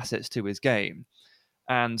many facets to his game.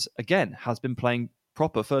 And again, has been playing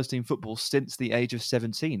proper first-team football since the age of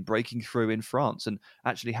 17, breaking through in France, and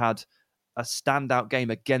actually had a standout game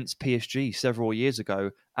against PSG several years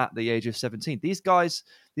ago at the age of 17. These guys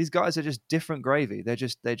are just different gravy. They're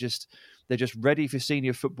just ready for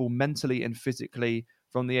senior football mentally and physically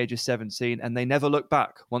from the age of 17, and they never look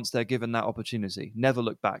back once they're given that opportunity. Never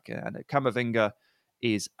look back. And Camavinga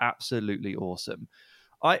is absolutely awesome.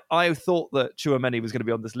 I thought that Tchouaméni was going to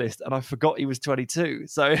be on this list, and I forgot he was 22.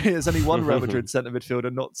 So there's only one Real Madrid centre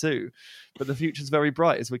midfielder, not two. But the future's very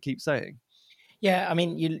bright, as we keep saying. Yeah, I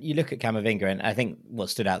mean, you look at Camavinga, and I think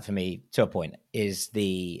what stood out for me to a point is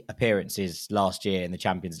the appearances last year in the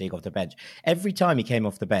Champions League off the bench. Every time he came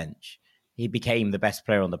off the bench, he became the best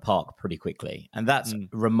player on the park pretty quickly. And that's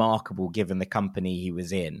remarkable given the company he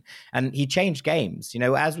was in. And he changed games.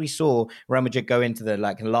 As we saw Real Madrid go into the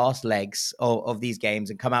last legs of these games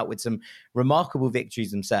and come out with some remarkable victories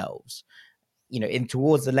themselves, in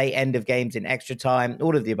towards the late end of games, in extra time,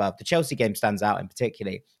 all of the above. The Chelsea game stands out in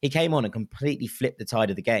particular. He came on and completely flipped the tide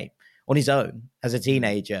of the game on his own as a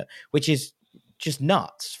teenager, which is just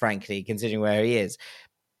nuts, frankly, considering where he is.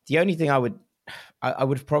 The only thing I would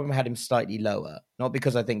have probably had him slightly lower, not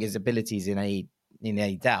because I think his abilities in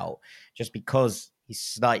any doubt, just because he's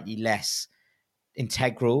slightly less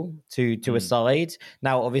integral to a side.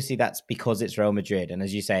 Now, obviously, that's because it's Real Madrid, and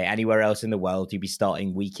as you say, anywhere else in the world, you'd be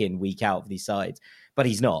starting week in, week out for these sides, but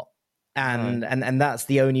he's not. And that's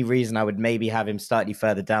the only reason I would maybe have him slightly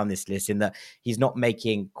further down this list, in that he's not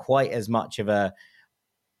making quite as much of a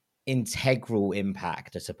integral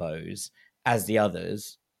impact, I suppose, as the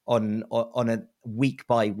others on a week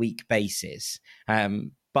by week basis.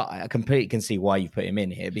 But I completely can see why you put him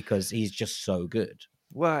in here, because he's just so good.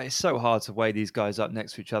 Well, it's so hard to weigh these guys up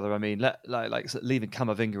next to each other. I mean, leaving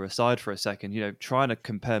Camavinga aside for a second, trying to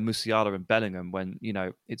compare Musiala and Bellingham when,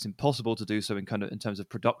 it's impossible to do so in terms of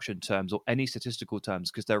production terms or any statistical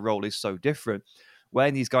terms, because their role is so different.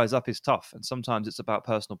 Weighing these guys up is tough, and sometimes it's about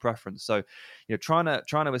personal preference. So, trying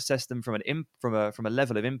to assess them from a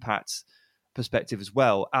level of impact perspective as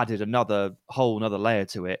well added another layer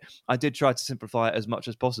to it. I did try to simplify it as much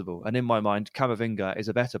as possible, and in my mind, Camavinga is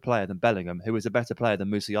a better player than Bellingham, who is a better player than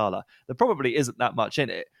Musiala. There probably isn't that much in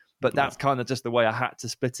it, but that's kind of just the way I had to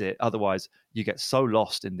split it. Otherwise, you get so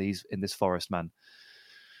lost in this forest, man.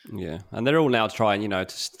 Yeah, and they're all now trying, to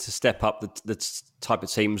step up the type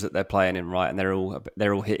of teams that they're playing in, right? And they're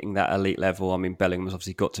all hitting that elite level. I mean, Bellingham's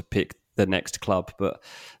obviously got to pick the next club, but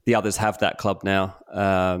the others have that club now,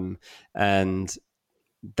 and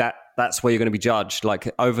that's where you're going to be judged.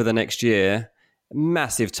 Like, over the next year,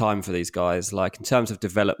 massive time for these guys. Like, in terms of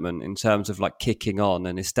development, in terms of kicking on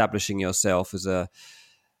and establishing yourself as a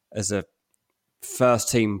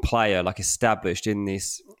first team player, established in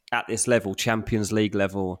this at this level, Champions League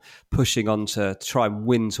level, pushing on to try and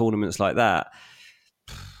win tournaments like that.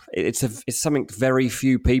 It's something very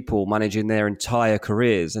few people manage in their entire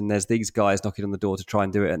careers, and there's these guys knocking on the door to try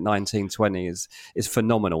and do it at 19, 20 is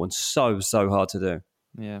phenomenal and so hard to do.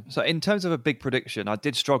 Yeah. So in terms of a big prediction, I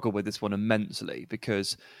did struggle with this one immensely,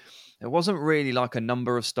 because there wasn't really a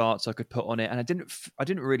number of starts I could put on it, and I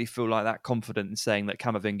didn't really feel that confident in saying that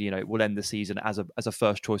Camavinga, will end the season as a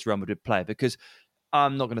first choice Real Madrid player, because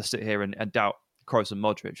I'm not going to sit here and doubt Kroos and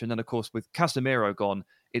Modric. And then, of course, with Casemiro gone,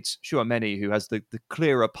 it's Tchouaméni who has the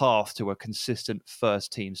clearer path to a consistent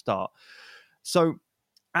first-team start. So,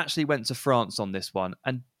 actually went to France on this one.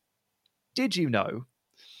 And did you know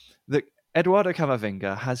that Eduardo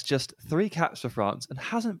Camavinga has just 3 caps for France and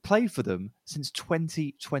hasn't played for them since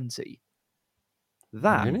 2020?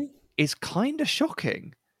 That is kind of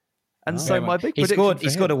shocking. And my big prediction... He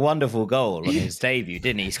scored a wonderful goal on his debut,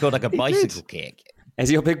 didn't he? He scored a bicycle kick. Is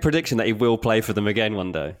your big prediction that he will play for them again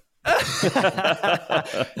one day?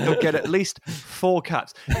 He'll get at least 4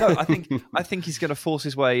 caps. No, I think he's going to force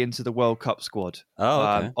his way into the World Cup squad.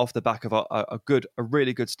 Off the back of a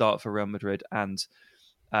really good start for Real Madrid, and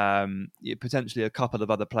potentially a couple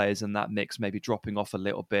of other players in that mix maybe dropping off a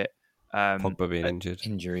little bit. Pogba being injured.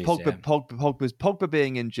 Injuries. Pogba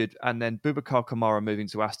being injured, and then Boubacar Kamara moving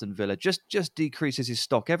to Aston Villa just decreases his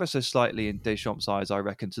stock ever so slightly in Deschamps' eyes, I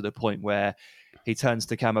reckon, to the point where he turns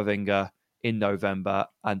to Camavinga in November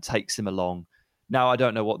and takes him along. Now, I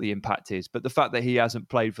don't know what the impact is, but the fact that he hasn't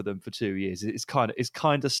played for them for 2 years is kind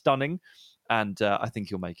of stunning, and I think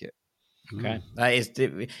he'll make it. Okay. That is,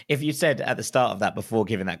 if you said at the start of that, before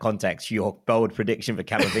giving that context, your bold prediction for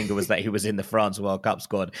Camavinga was that he was in the France World Cup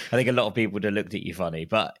squad, I think a lot of people would have looked at you funny,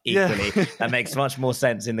 but equally that makes much more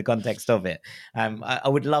sense in the context of it. I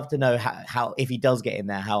would love to know how if he does get in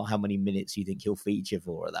there, how many minutes you think he'll feature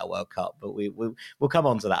for at that World Cup. But we'll come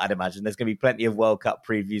on to that. I'd imagine there's going to be plenty of World Cup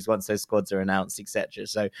previews once those squads are announced, etc.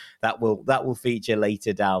 So that will feature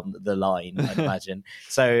later down the line, I'd imagine.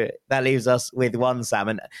 So that leaves us with one, Sam,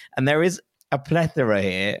 and there is a plethora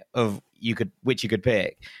here of which you could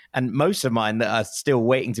pick, and most of mine that are still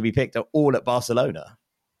waiting to be picked are all at Barcelona.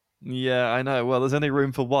 Yeah, I know. Well, there's only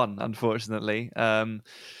room for one, unfortunately. I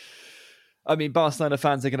mean, Barcelona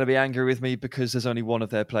fans are going to be angry with me because there's only one of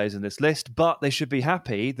their players in this list, but they should be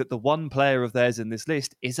happy that the one player of theirs in this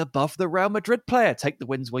list is above the Real Madrid player. Take the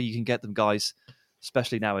wins where you can get them, guys,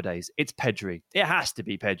 especially nowadays. It's Pedri. It has to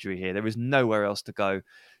be Pedri here. There is nowhere else to go.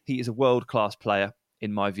 He is a world-class player,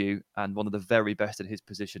 in my view, and one of the very best at his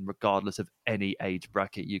position, regardless of any age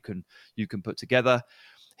bracket you can put together.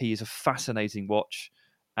 He is a fascinating watch,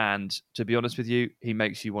 and to be honest with you, he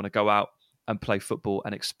makes you want to go out and play football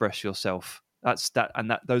and express yourself.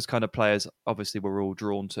 Those kind of players, obviously, we're all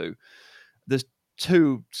drawn to. There's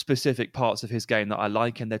 2 specific parts of his game that I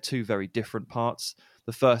like, and they're 2 very different parts.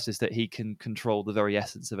 The first is that he can control the very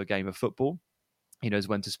essence of a game of football. He knows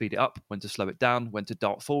when to speed it up, when to slow it down, when to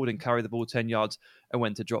dart forward and carry the ball 10 yards, and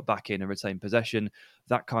when to drop back in and retain possession.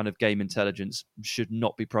 That kind of game intelligence should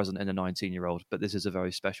not be present in a 19-year-old, but this is a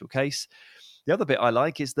very special case. The other bit I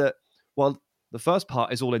like is that while the first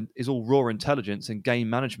part is all raw intelligence and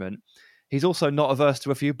game management, he's also not averse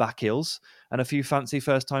to a few back heels and a few fancy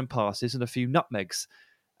first-time passes and a few nutmegs.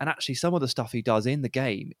 And actually, some of the stuff he does in the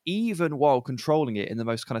game, even while controlling it in the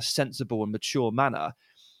most kind of sensible and mature manner,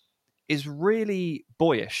 is really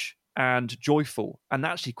boyish and joyful and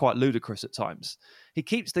actually quite ludicrous at times. He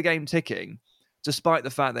keeps the game ticking despite the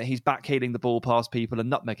fact that he's backheeling the ball past people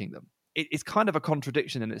and nutmegging them. It's kind of a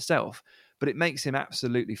contradiction in itself, but it makes him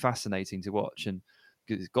absolutely fascinating to watch. And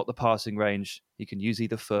he's got the passing range. He can use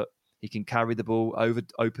either foot. He can carry the ball over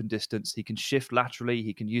open distance. He can shift laterally.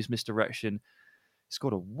 He can use misdirection. He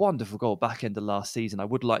scored a wonderful goal back end of last season. I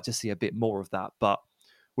would like to see a bit more of that, but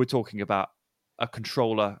we're talking about a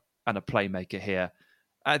controller and a playmaker here.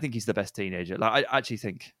 I think he's the best teenager. I actually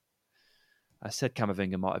think, I said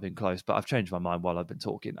Camavinga might have been close, but I've changed my mind while I've been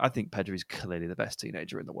talking. I think Pedri's clearly the best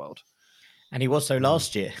teenager in the world. And he was so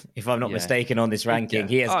last year, if I'm not mistaken, on this ranking.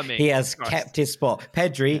 Yeah. He has kept his spot.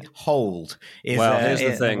 Pedri, hold. Here's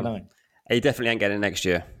the thing. He definitely ain't getting it next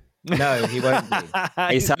year. No, he won't be.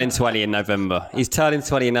 He's turning 20 in November.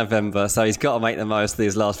 So he's got to make the most of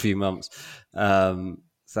these last few months.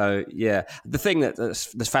 So, yeah, the thing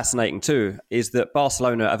that's fascinating too is that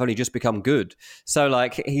Barcelona have only just become good. So,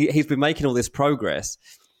 like, he's been making all this progress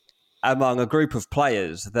among a group of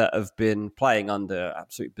players that have been playing under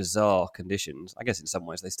absolutely bizarre conditions. I guess in some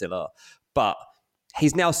ways they still are. But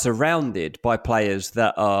he's now surrounded by players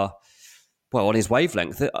that are, well, on his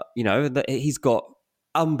wavelength. You know, that he's got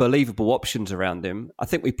unbelievable options around him. I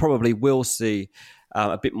think we probably will see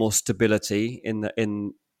a bit more stability in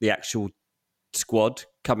the actual squad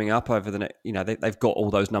coming up over the next, you know, they've got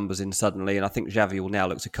all those numbers in suddenly, and I think Xavi will now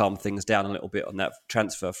look to calm things down a little bit on that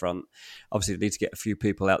transfer front. Obviously, they need to get a few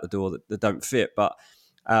people out the door that don't fit, but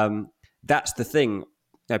that's the thing.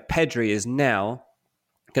 You know, Pedri is now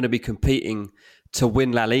going to be competing to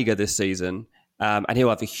win La Liga this season, and he'll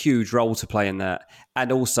have a huge role to play in that.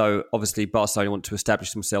 And also, obviously, Barcelona want to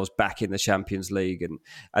establish themselves back in the Champions League, and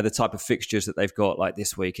the type of fixtures that they've got, like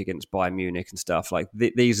this week against Bayern Munich and stuff. Like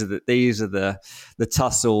these are the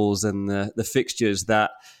tussles and the fixtures that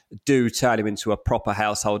do turn him into a proper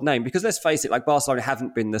household name. Because let's face it, like Barcelona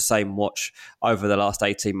haven't been the same watch over the last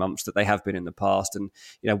 18 months that they have been in the past, and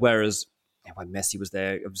you know, whereas when Messi was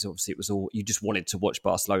there, obviously it was all, you just wanted to watch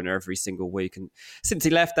Barcelona every single week. And since he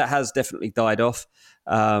left, that has definitely died off.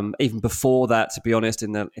 Even before that, to be honest,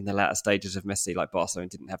 in the latter stages of Messi, like Barcelona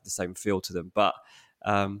didn't have the same feel to them. But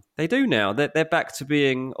They do now. They're back to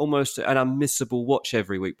being almost an unmissable watch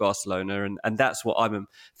every week, Barcelona, and that's what I'm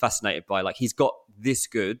fascinated by. Like, he's got this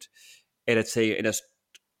good in a team, in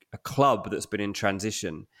a club that's been in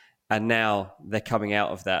transition, and now they're coming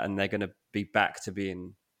out of that and they're going to be back to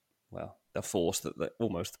being, well, the force that they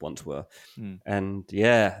almost once were. And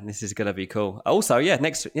this is going to be cool. Also,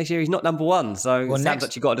 next year he's not number one, so Sam's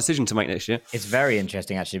actually got a decision to make next year. It's very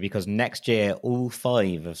interesting, actually, because next year all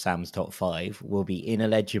 5 of Sam's top 5 will be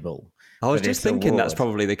ineligible. I was just thinking that's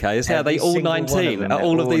probably the case. Every are they all 19? Are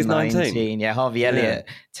all of these 19? Yeah, Harvey Elliott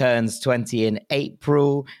turns 20 in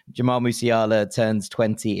April. Jamal Musiala turns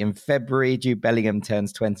 20 in February. Jude Bellingham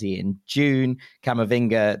turns 20 in June.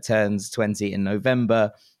 Camavinga turns 20 in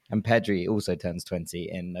November. And Pedri also turns 20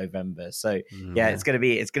 in November. So it's going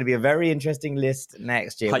to be a very interesting list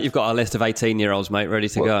next year. You've got a list of 18-year-olds, mate, ready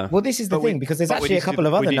to go. Well, this is the thing, because there's actually a couple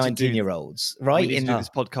of other 19-year-olds, right? We need to do this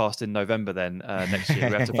podcast in November then next year.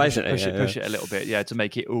 We have to push it a little bit, to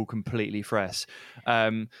make it all completely fresh.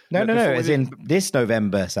 No. As in this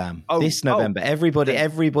November, Sam. This November,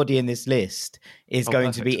 everybody in this list is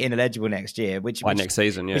going to be ineligible next year, which next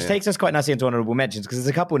season, which takes us quite nicely into honourable mentions, because there's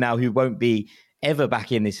a couple now who won't be ever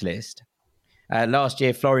back in this list. Last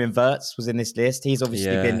year, Florian Wirtz was in this list. He's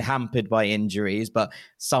obviously been hampered by injuries, but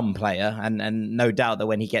some player, and no doubt that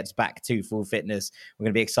when he gets back to full fitness, we're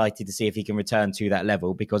going to be excited to see if he can return to that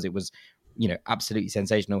level, because it was, absolutely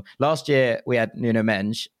sensational. Last year, we had Nuno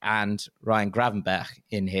Mendes and Ryan Gravenberch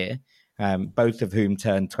in here, both of whom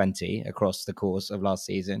turned 20 across the course of last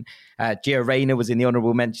season. Gio Reyna was in the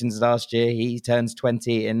honourable mentions last year. He turns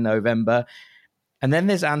 20 in November. And then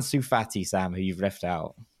there's Ansu Fati, Sam, who you've left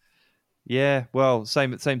out. Yeah, well,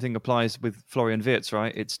 same thing applies with Florian Wirtz,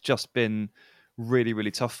 right? It's just been really,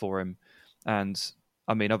 really tough for him. And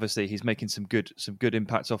I mean, obviously he's making some good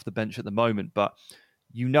impacts off the bench at the moment, but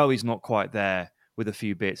he's not quite there with a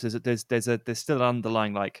few bits. There's still an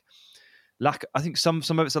underlying lack. I think some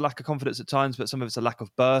of it's a lack of confidence at times, but some of it's a lack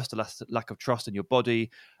of burst, a lack of trust in your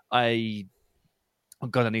body. I'm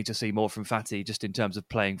going to need to see more from Fati just in terms of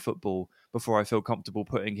playing football before I feel comfortable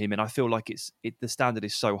putting him in. I feel like the standard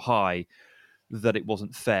is so high that it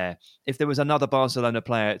wasn't fair. If there was another Barcelona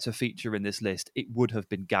player to feature in this list, it would have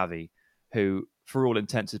been Gavi, who, for all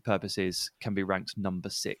intents and purposes, can be ranked number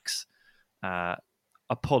 6.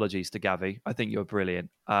 Apologies to Gavi. I think you're brilliant.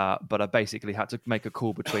 But I basically had to make a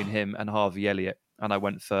call between him and Harvey Elliott, and I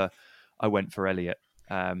went for Elliott.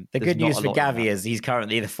 The good news for Gavi is he's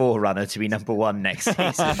currently the forerunner to be number 1 next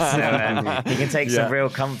season. So he can take some real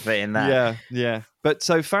comfort in that. Yeah. But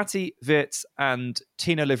so Fati, Wirtz and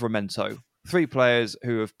Tino Livramento, 3 players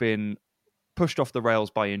who have been pushed off the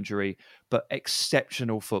rails by injury, but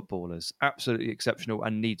exceptional footballers, absolutely exceptional,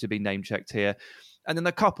 and need to be name-checked here. And then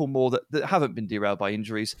a couple more that haven't been derailed by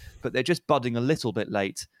injuries, but they're just budding a little bit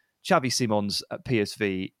late. Xavi Simons at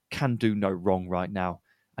PSV can do no wrong right now,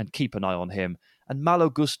 and keep an eye on him. And Malo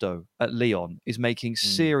Gusto at Lyon is making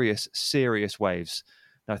serious waves.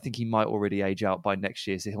 Now, I think he might already age out by next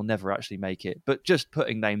year, so he'll never actually make it. But just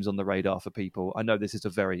putting names on the radar for people, I know this is a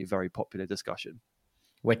very, very popular discussion.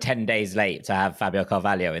 We're 10 days late to have Fabio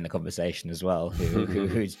Carvalho in the conversation as well,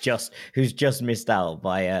 who's just missed out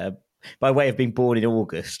by way of being born in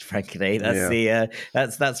August. Frankly,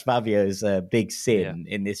 that's Fabio's big sin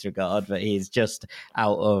in this regard. But he's just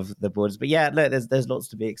out of the borders. But look, there's lots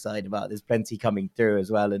to be excited about. There's plenty coming through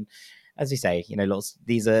as well. And as you say,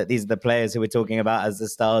 these are the players who we're talking about as the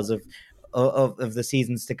stars of the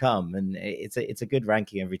seasons to come. And it's a good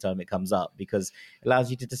ranking every time it comes up, because it allows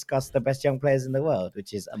you to discuss the best young players in the world,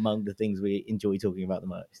 which is among the things we enjoy talking about the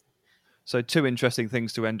most. So 2 interesting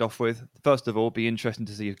things to end off with. First of all, be interesting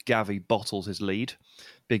to see if Gavi bottles his lead.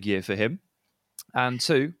 Big year for him. And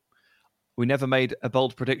 2, we never made a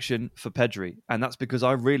bold prediction for Pedri. And that's because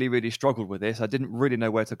I really, really struggled with this. I didn't really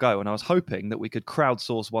know where to go. And I was hoping that we could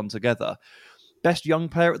crowdsource one together. Best young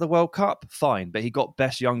player at the World Cup? Fine. But he got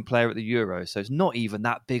best young player at the Euros. So it's not even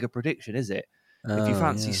that big a prediction, is it? If you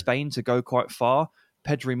fancy Spain to go quite far,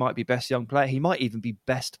 Pedri might be best young player. He might even be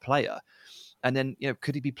best player. And then,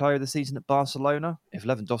 could he be player of the season at Barcelona? If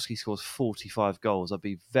Lewandowski scores 45 goals, I'd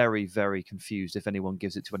be very, very confused if anyone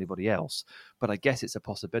gives it to anybody else. But I guess it's a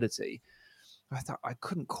possibility. I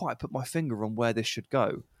couldn't quite put my finger on where this should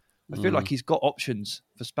go. I feel like he's got options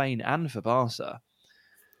for Spain and for Barca,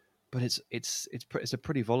 but it's a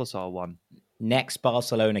pretty volatile one. Next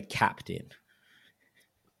Barcelona captain.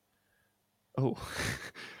 Oh,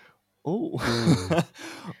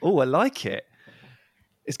 I like it.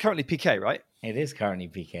 It's currently Piqué, right? It is currently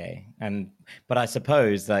Piqué, but I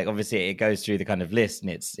suppose obviously it goes through the kind of list,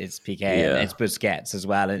 and it's Piqué and it's Busquets as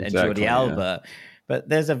well, and Jordi Alba. But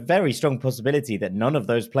there's a very strong possibility that none of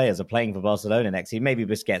those players are playing for Barcelona next year. Maybe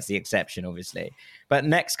Busquets the exception, obviously. But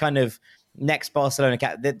next Barcelona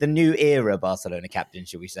the new era Barcelona captain,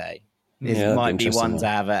 should we say? This might be one to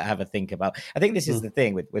have a think about. I think this is the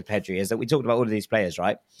thing with Pedri, is that we talked about all of these players,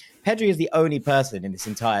 right? Pedri is the only person in this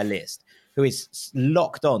entire list who is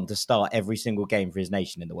locked on to start every single game for his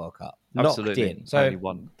nation in the World Cup. Absolutely. Locked in. So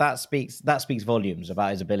that speaks volumes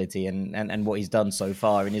about his ability and what he's done so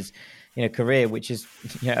far in his career, which is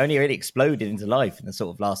only really exploded into life in the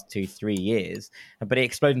sort of last 2-3 years. But it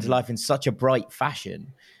exploded into life in such a bright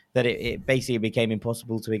fashion that it basically became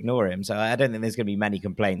impossible to ignore him. So I don't think there's going to be many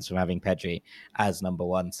complaints from having Pedri as number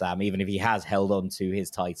one, Sam, even if he has held on to his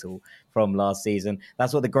title from last season.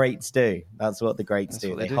 That's what the greats do.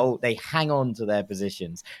 They hang on to their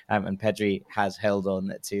positions, and Pedri has held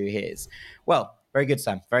on to his. Well, very good,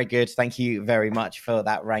 Sam. Very good. Thank you very much for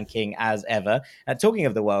that ranking as ever. Talking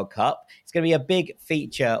of the World Cup, it's going to be a big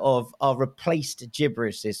feature of our replaced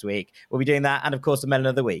gibberish this week. We'll be doing that and, of course, the Melon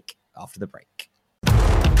of the Week after the break.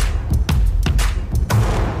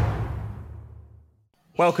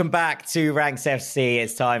 Welcome back to Ranks FC.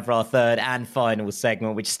 It's time for our third and final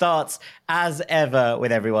segment, which starts, as ever,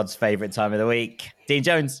 with everyone's favourite time of the week. Dean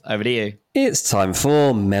Jones, over to you. It's time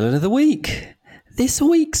for Melon of the Week. This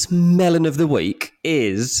week's Melon of the Week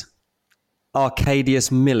is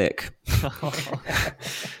Arkadiusz Milik.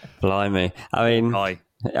 Blimey. I mean,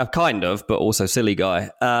 kind of, but also silly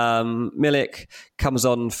guy. Milik comes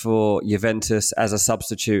on for Juventus as a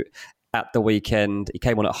substitute at the weekend. He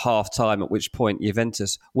came on at half-time, at which point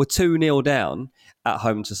Juventus were 2-0 down at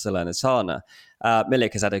home to Salernitana.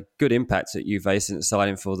 Milik has had a good impact at Juve since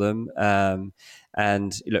signing for them.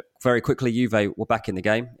 And look, very quickly, Juve were back in the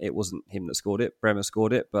game. It wasn't him that scored it. Bremer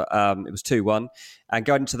scored it, but it was 2-1. And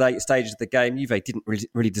going into the late stages of the game, Juve didn't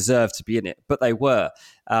really deserve to be in it, but they were.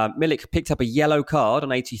 Milik picked up a yellow card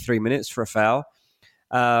on 83 minutes for a foul.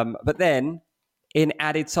 But then, in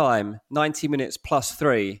added time, 90 minutes plus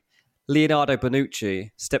 3, Leonardo Bonucci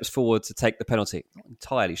steps forward to take the penalty. Not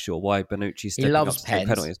entirely sure why Bonucci stepping up to take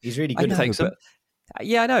penalties. He's really good at taking them.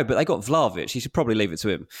 Yeah, I know, but they got Vlahovic. He should probably leave it to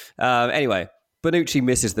him. Anyway, Bonucci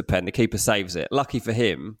misses the pen. The keeper saves it. Lucky for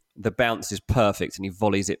him, the bounce is perfect and he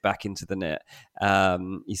volleys it back into the net.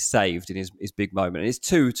 He's saved in his big moment. And it's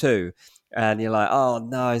 2-2. And you're like, oh,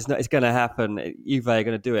 no, it's going to happen. Juve are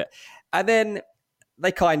going to do it. And then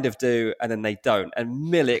they kind of do, and then they don't.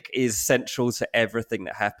 And Milik is central to everything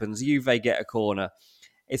that happens. Juve get a corner.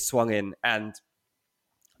 It's swung in, and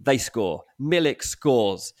they score. Milik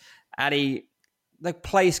scores. And the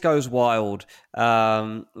place goes wild.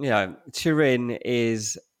 Turin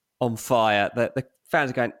is on fire. The fans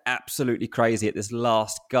are going absolutely crazy at this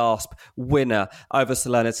last gasp winner over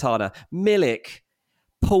Salernitana. Milik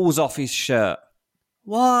pulls off his shirt.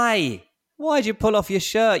 Why? Why'd you pull off your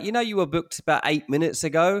shirt? You know you were booked about 8 minutes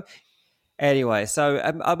ago. Anyway, so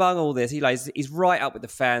among all this, he's right up with the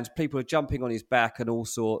fans. People are jumping on his back and all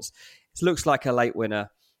sorts. It looks like a late winner.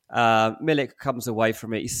 Milik comes away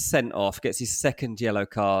from it. He's sent off, gets his second yellow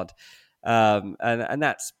card. And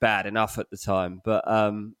that's bad enough at the time. But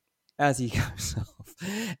as he goes off,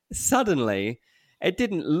 suddenly, it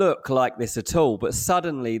didn't look like this at all. But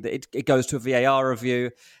suddenly, it goes to a VAR review.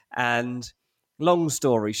 And long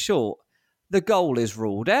story short, the goal is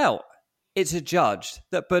ruled out. It's adjudged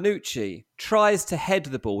that Bonucci tries to head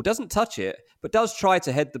the ball, doesn't touch it, but does try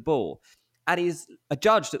to head the ball. And he's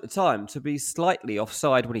adjudged at the time to be slightly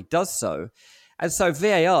offside when he does so. And so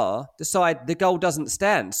VAR decide the goal doesn't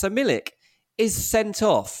stand. So Milik is sent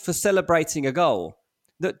off for celebrating a goal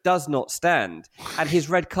that does not stand. And his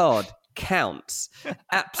red card counts.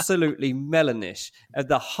 Absolutely melonish at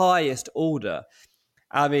the highest order.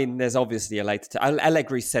 I mean, there's obviously a later time.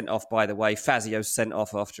 Allegri's sent off, by the way. Fazio's sent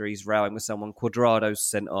off after he's rowing with someone. Cuadrado's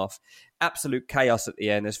sent off. Absolute chaos at the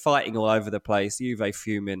end. There's fighting all over the place. Juve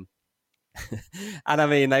fuming. And I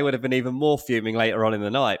mean, they would have been even more fuming later on in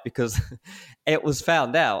the night because it was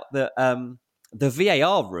found out that the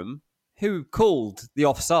VAR room, who called the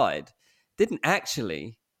offside, didn't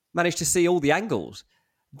actually manage to see all the angles.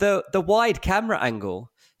 The wide camera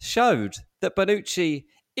angle showed that Bonucci,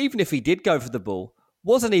 even if he did go for the ball,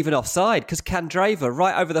 wasn't even offside because Candreva,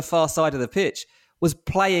 right over the far side of the pitch, was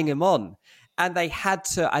playing him on. And they had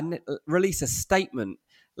to release a statement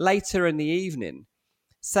later in the evening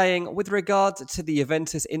saying, with regard to the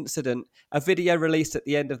Juventus incident, a video released at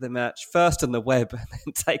the end of the match, first on the web and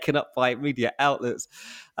then taken up by media outlets,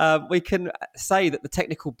 we can say that the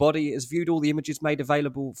technical body has viewed all the images made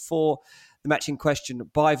available for the match in question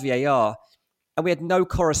by VAR. And we had no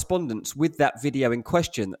correspondence with that video in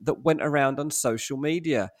question that went around on social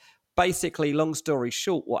media. Basically, long story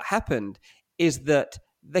short, what happened is that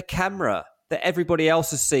the camera that everybody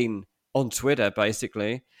else has seen on Twitter,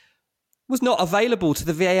 basically, was not available to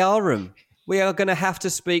the VAR room. We are going to have to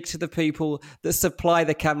speak to the people that supply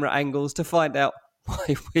the camera angles to find out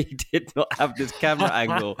why we did not have this camera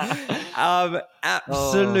angle.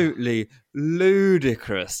 Absolutely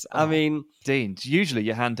ludicrous. I mean, Dean, usually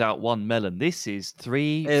you hand out one melon. This is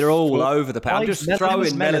 3. They're all over the place. I'm just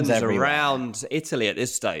throwing melons everywhere. around Italy at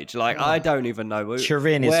this stage. Like, I don't even know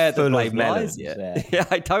Turin where is the full blame of melons. lies yet. Yeah,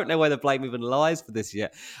 I don't know where the blame even lies for this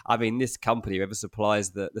yet. I mean, this company, whoever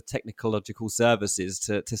supplies the technological services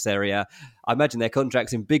to Serie A, I imagine their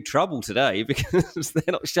contract's in big trouble today because they're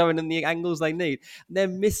not showing them the angles they need. They're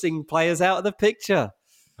missing players out of the picture.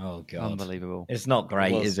 Oh, God. Unbelievable. It's not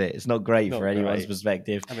great, is it? It's not great for anyone's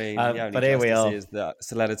perspective. I mean, but here we are. Is that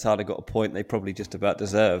Salernitana got a point they probably just about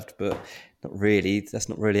deserved, but not really. That's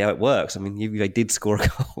not really how it works. I mean, they did score a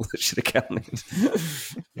goal that should have counted.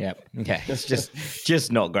 Yeah. It's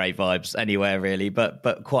just not great vibes anywhere, really,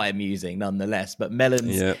 but quite amusing nonetheless. But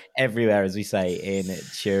melons everywhere, as we say, in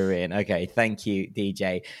Turin. Okay, thank you,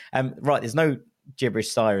 DJ. Right, there's no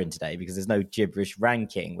gibberish siren today because there's no gibberish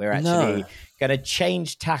ranking. We're actually going to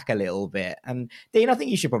change tack a little bit. And Dean, I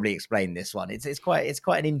think you should probably explain this one. It's quite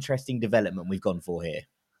an interesting development we've gone for here.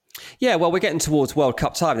 Yeah, well, we're getting towards World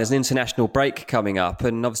Cup time. There's an international break coming up,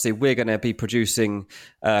 and obviously we're going to be producing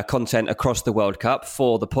content across the World Cup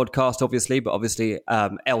for the podcast, obviously, but obviously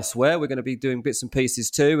elsewhere we're going to be doing bits and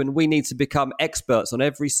pieces too, and we need to become experts on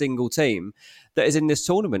every single team that is in this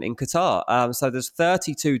tournament in Qatar. So there's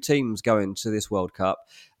 32 teams going to this World Cup.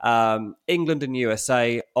 England and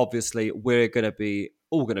USA, obviously, we're going to be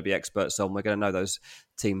all going to be experts on. We're going to know those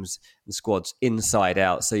teams and squads inside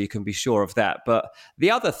out, so you can be sure of that. But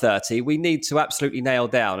the other 30, we need to absolutely nail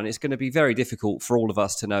down, and it's going to be very difficult for all of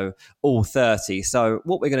us to know all 30. So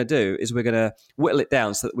what we're going to do is we're going to whittle it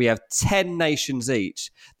down so that we have 10 nations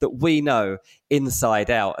each that we know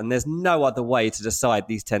inside out, and there's no other way to decide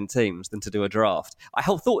these 10 teams than to do a draft. I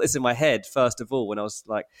thought this in my head, first of all, when I was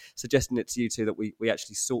like suggesting it to you two that we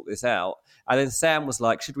actually sort this out. And then Sam was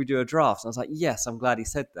like, should we do a draft? And I was like, yes, I'm glad he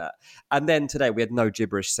said that. And then today we had no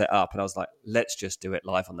gibberish set up, and I was like, let's just do it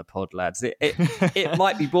live on the pod, lads. It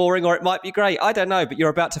might be boring or it might be great. I don't know, but you're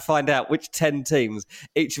about to find out which 10 teams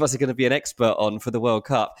each of us are going to be an expert on for the World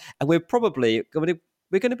Cup. And we're going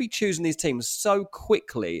to be choosing these teams so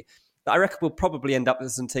quickly that I reckon we'll probably end up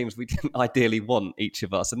with some teams we didn't ideally want, each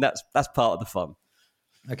of us. And that's part of the fun.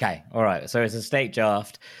 Okay. All right. So it's a snake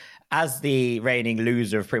draft. As the reigning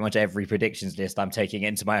loser of pretty much every predictions list, I'm taking it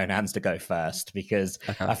into my own hands to go first because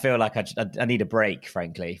I feel like I need a break,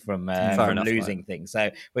 frankly, from losing things. So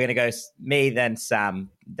we're going to go me, then Sam,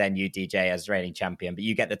 then you, DJ, as reigning champion. But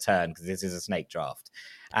you get the turn because this is a snake draft.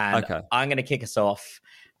 And I'm going to kick us off.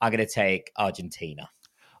 I'm going to take Argentina.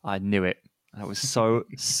 I knew it. That was so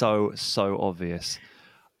obvious.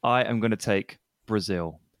 I am going to take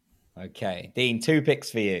Brazil. Okay. Dean, 2 picks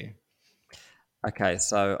for you. Okay,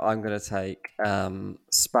 so I'm going to take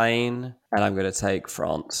Spain and I'm going to take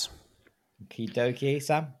France. Okie dokie,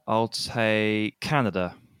 Sam? I'll take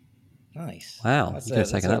Canada. Nice. Wow, you could have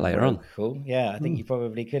taken that later on. Cool. Yeah, I think you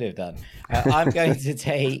probably could have done. I'm going to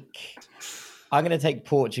take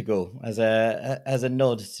Portugal as a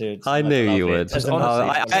nod to I knew you would.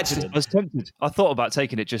 I was tempted. I thought about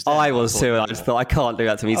taking it just then. I was too. I just thought I can't do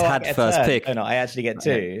that to me. He's had first pick. Oh, no, I actually get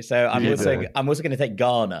 2. So I'm also going to take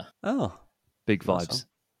Ghana. Oh. Big vibes.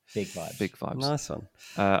 Big vibes. Big vibes. Nice one.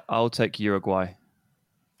 I'll take Uruguay.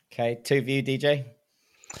 Okay, 2 for you, DJ.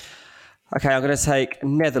 Okay, I'm going to take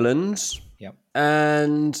Netherlands. Yep.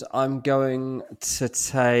 And I'm going to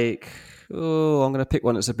take... I'm going to pick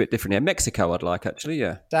one that's a bit different here. Mexico, I'd like, actually,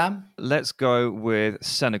 yeah. Sam? Let's go with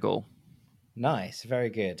Senegal. Nice,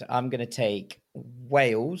 very good. I'm going to take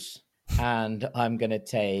Wales, and I'm going to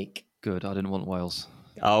take... Good, I didn't want Wales.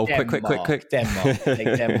 Oh, Denmark. quick. Denmark.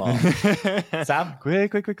 Take Denmark. Sam?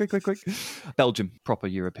 Quick. Belgium, proper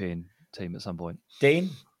European team at some point.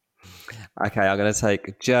 Dean? Okay, I'm going to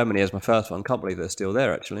take Germany as my first one. Can't believe they're still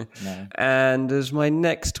there, actually. No. And as my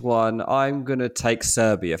next one, I'm going to take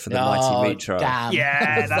Serbia for the mighty Mitro. Damn.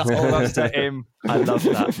 Yeah, that's almost to him. I love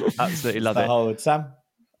that. Absolutely love it. Hold, Sam?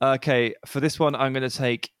 Okay, for this one, I'm going to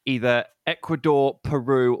take either Ecuador,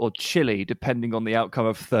 Peru, or Chile, depending on the outcome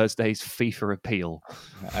of Thursday's FIFA appeal.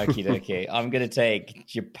 Okie dokie. I'm going to take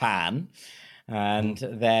Japan, and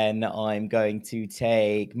then I'm going to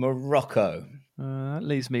take Morocco. That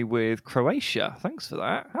leaves me with Croatia. Thanks for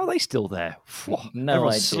that. How are they still there? No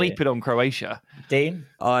Everyone's idea. sleeping on Croatia. Dean?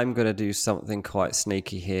 I'm going to do something quite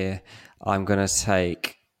sneaky here. I'm going to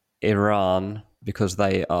take Iran because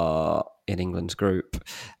they are in England's group.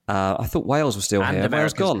 I thought Wales was still And here. Wales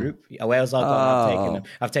America's gone. group. Wales are gone. I've taken them.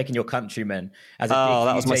 I've taken your countrymen as a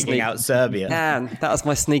that was my taking out Serbia. Man, that was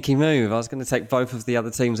my sneaky move. I was going to take both of the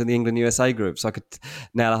other teams in the England-USA group so I could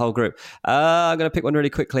nail the whole group. I'm going to pick one really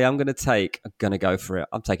quickly. I'm going to go for it.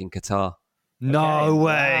 I'm taking Qatar. No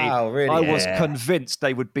way. Wow, really? I was convinced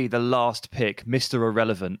they would be the last pick, Mr.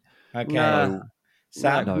 Irrelevant. Okay. No.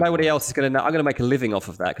 Sam? Nobody else is going to know. I'm going to make a living off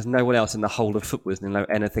of that because no one else in the whole of football is going to know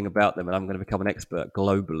anything about them, and I'm going to become an expert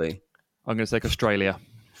globally. I'm going to take Australia.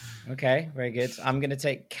 Okay, very good. I'm going to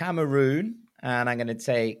take Cameroon, and I'm going to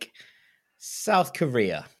take South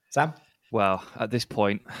Korea. Sam? Well, at this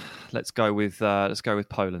point, let's go with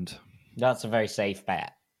Poland. That's a very safe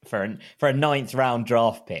bet for a ninth round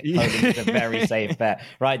draft pick. Poland is a very safe bet.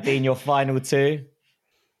 Right, Dean, your final two?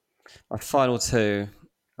 My final two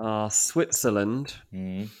are Switzerland.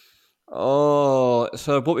 Oh,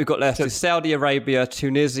 so what we've got left is Saudi Arabia,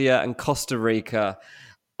 Tunisia, and Costa Rica.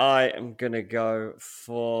 I am going to go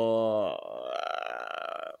for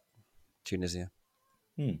Tunisia.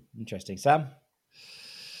 Interesting. Sam?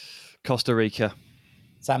 Costa Rica.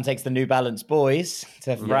 Sam takes the New Balance boys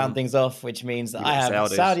to round things off, which means that I have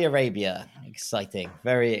Saudis. Saudi Arabia. Exciting.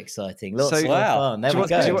 Very exciting. Lots of wow. fun. There we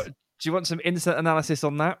go. Do you want some instant analysis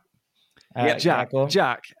on that?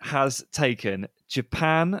 Jack has taken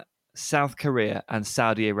Japan, South Korea, and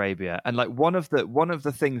Saudi Arabia. And like one of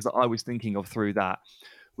the things that I was thinking of through that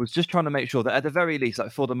was just trying to make sure that at the very least,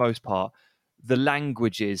 like for the most part, the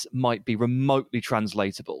languages might be remotely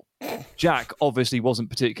translatable. Jack obviously wasn't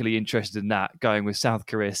particularly interested in that, going with South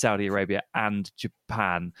Korea, Saudi Arabia, and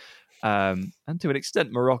Japan. And to an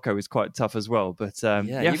extent, Morocco is quite tough as well. But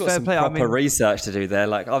you've got some proper research to do there.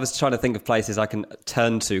 Like I was trying to think of places I can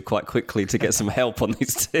turn to quite quickly to get some help on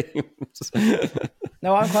these teams.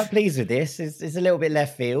 No, I'm quite pleased with this. It's a little bit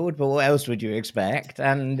left field, but what else would you expect?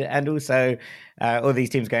 And also all these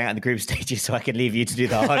teams going out in the group stages, so I can leave you to do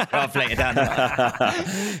the hard stuff later down the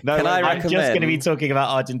line. No, I'm just going to be talking about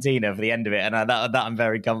Argentina for the end of it, and that I'm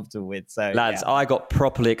very comfortable with. So, lads, I got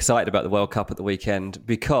properly excited about the World Cup at the weekend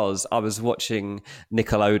because I was watching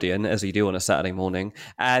Nickelodeon, as you do on a Saturday morning,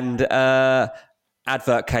 and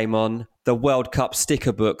advert came on. The World Cup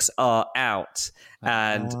sticker books are out.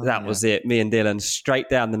 And that was it. Me and Dylan straight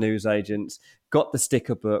down the newsagents, got the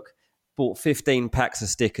sticker book, bought 15 packs of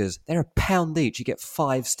stickers. They're £1 each. You get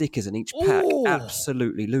 5 stickers in each pack. Ooh.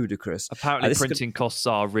 Absolutely ludicrous. Apparently printing costs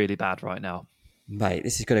are really bad right now. Mate,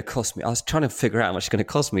 this is going to cost me. I was trying to figure out how much it's going to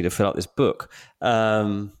cost me to fill out this book.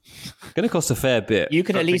 Going to cost a fair bit. You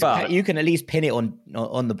can at least pin it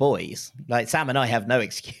on the boys. Like Sam and I have no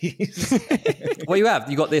excuse. Well, you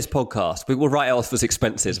got this podcast. We will write it off as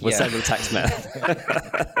expenses. We'll send the tax man.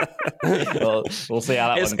 Well, we'll see how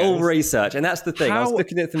that one goes. It's all research, and that's the thing. I was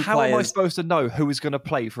looking at some players. How am I supposed to know who is going to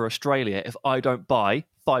play for Australia if I don't buy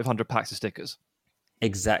 500 packs of stickers?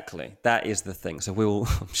 Exactly. That is the thing. So we'll,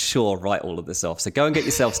 I'm sure, write all of this off. So go and get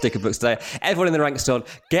yourself sticker books today. Everyone in the ranks on,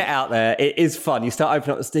 get out there. It is fun. You start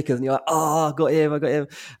opening up the stickers and you're like, oh, I got him. We've got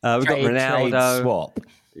Ronaldo. Swap.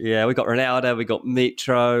 Yeah, we got Ronaldo. We got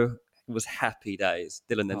Mitro. It was happy days.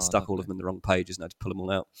 Dylan then stuck all of them in the wrong pages and I had to pull them all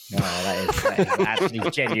out. No, that is actually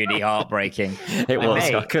genuinely heartbreaking. It was.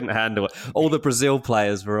 I couldn't handle it. All the Brazil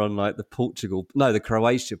players were on like the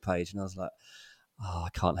Croatia page. And I was like, oh, I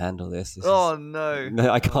can't handle this. No,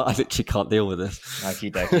 I can't. I literally can't deal with this.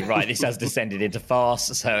 Okey-dokey. Right, this has descended into farce,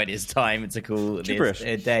 so it is time to call gibberish.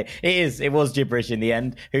 This a day. It was gibberish in the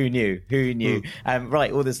end. Who knew?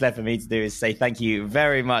 Right, all that's left for me to do is say thank you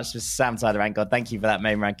very much to Sam Tyler-Ankon. Thank you for that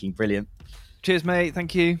main ranking. Brilliant. Cheers, mate.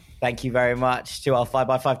 Thank you. Thank you very much to our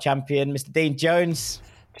 5x5 champion, Mr. Dean Jones.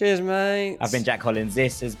 Cheers, mate. I've been Jack Collins.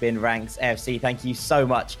 This has been Ranks FC. Thank you so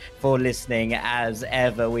much for listening. As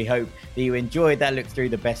ever, we hope that you enjoyed that look through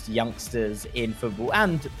the best youngsters in football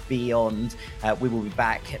and beyond. We will be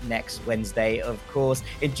back next Wednesday, of course.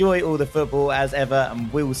 Enjoy all the football as ever,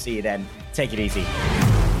 and we'll see you then. Take it easy.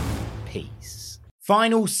 Peace.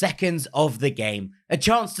 Final seconds of the game. A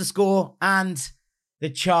chance to score, and the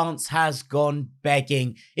chance has gone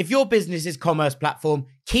begging. If your business's commerce platform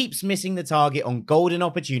keeps missing the target on golden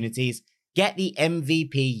opportunities, get the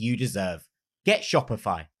MVP you deserve. Get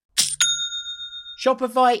Shopify.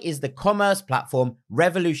 Shopify is the commerce platform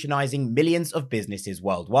revolutionizing millions of businesses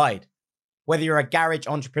worldwide. Whether you're a garage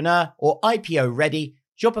entrepreneur or IPO ready,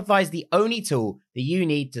 Shopify is the only tool that you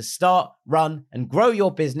need to start, run, and grow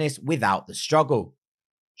your business without the struggle.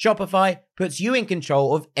 Shopify puts you in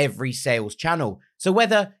control of every sales channel. So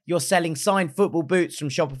whether you're selling signed football boots from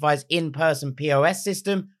Shopify's in-person POS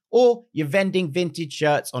system or you're vending vintage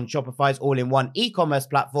shirts on Shopify's all-in-one e-commerce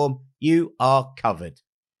platform, you are covered.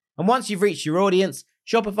 And once you've reached your audience,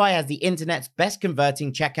 Shopify has the internet's best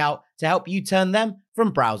converting checkout to help you turn them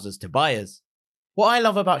from browsers to buyers. What I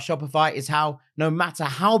love about Shopify is how, no matter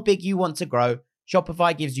how big you want to grow,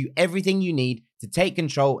 Shopify gives you everything you need to take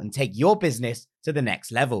control and take your business to the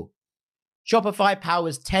next level. Shopify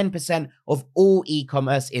powers 10% of all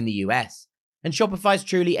e-commerce in the US. And Shopify is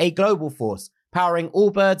truly a global force, powering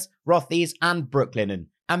Allbirds, Rothy's, and Brooklinen,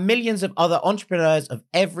 and millions of other entrepreneurs of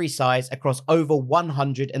every size across over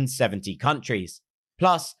 170 countries.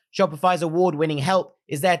 Plus, Shopify's award-winning help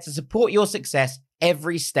is there to support your success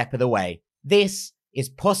every step of the way. This is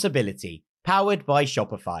Possibility, powered by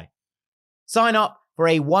Shopify. Sign up for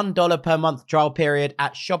a $1 per month trial period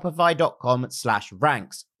at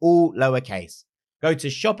shopify.com/ranks, all lowercase. Go to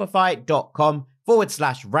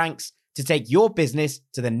shopify.com/ranks to take your business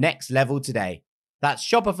to the next level today. That's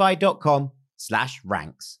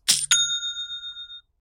shopify.com/ranks.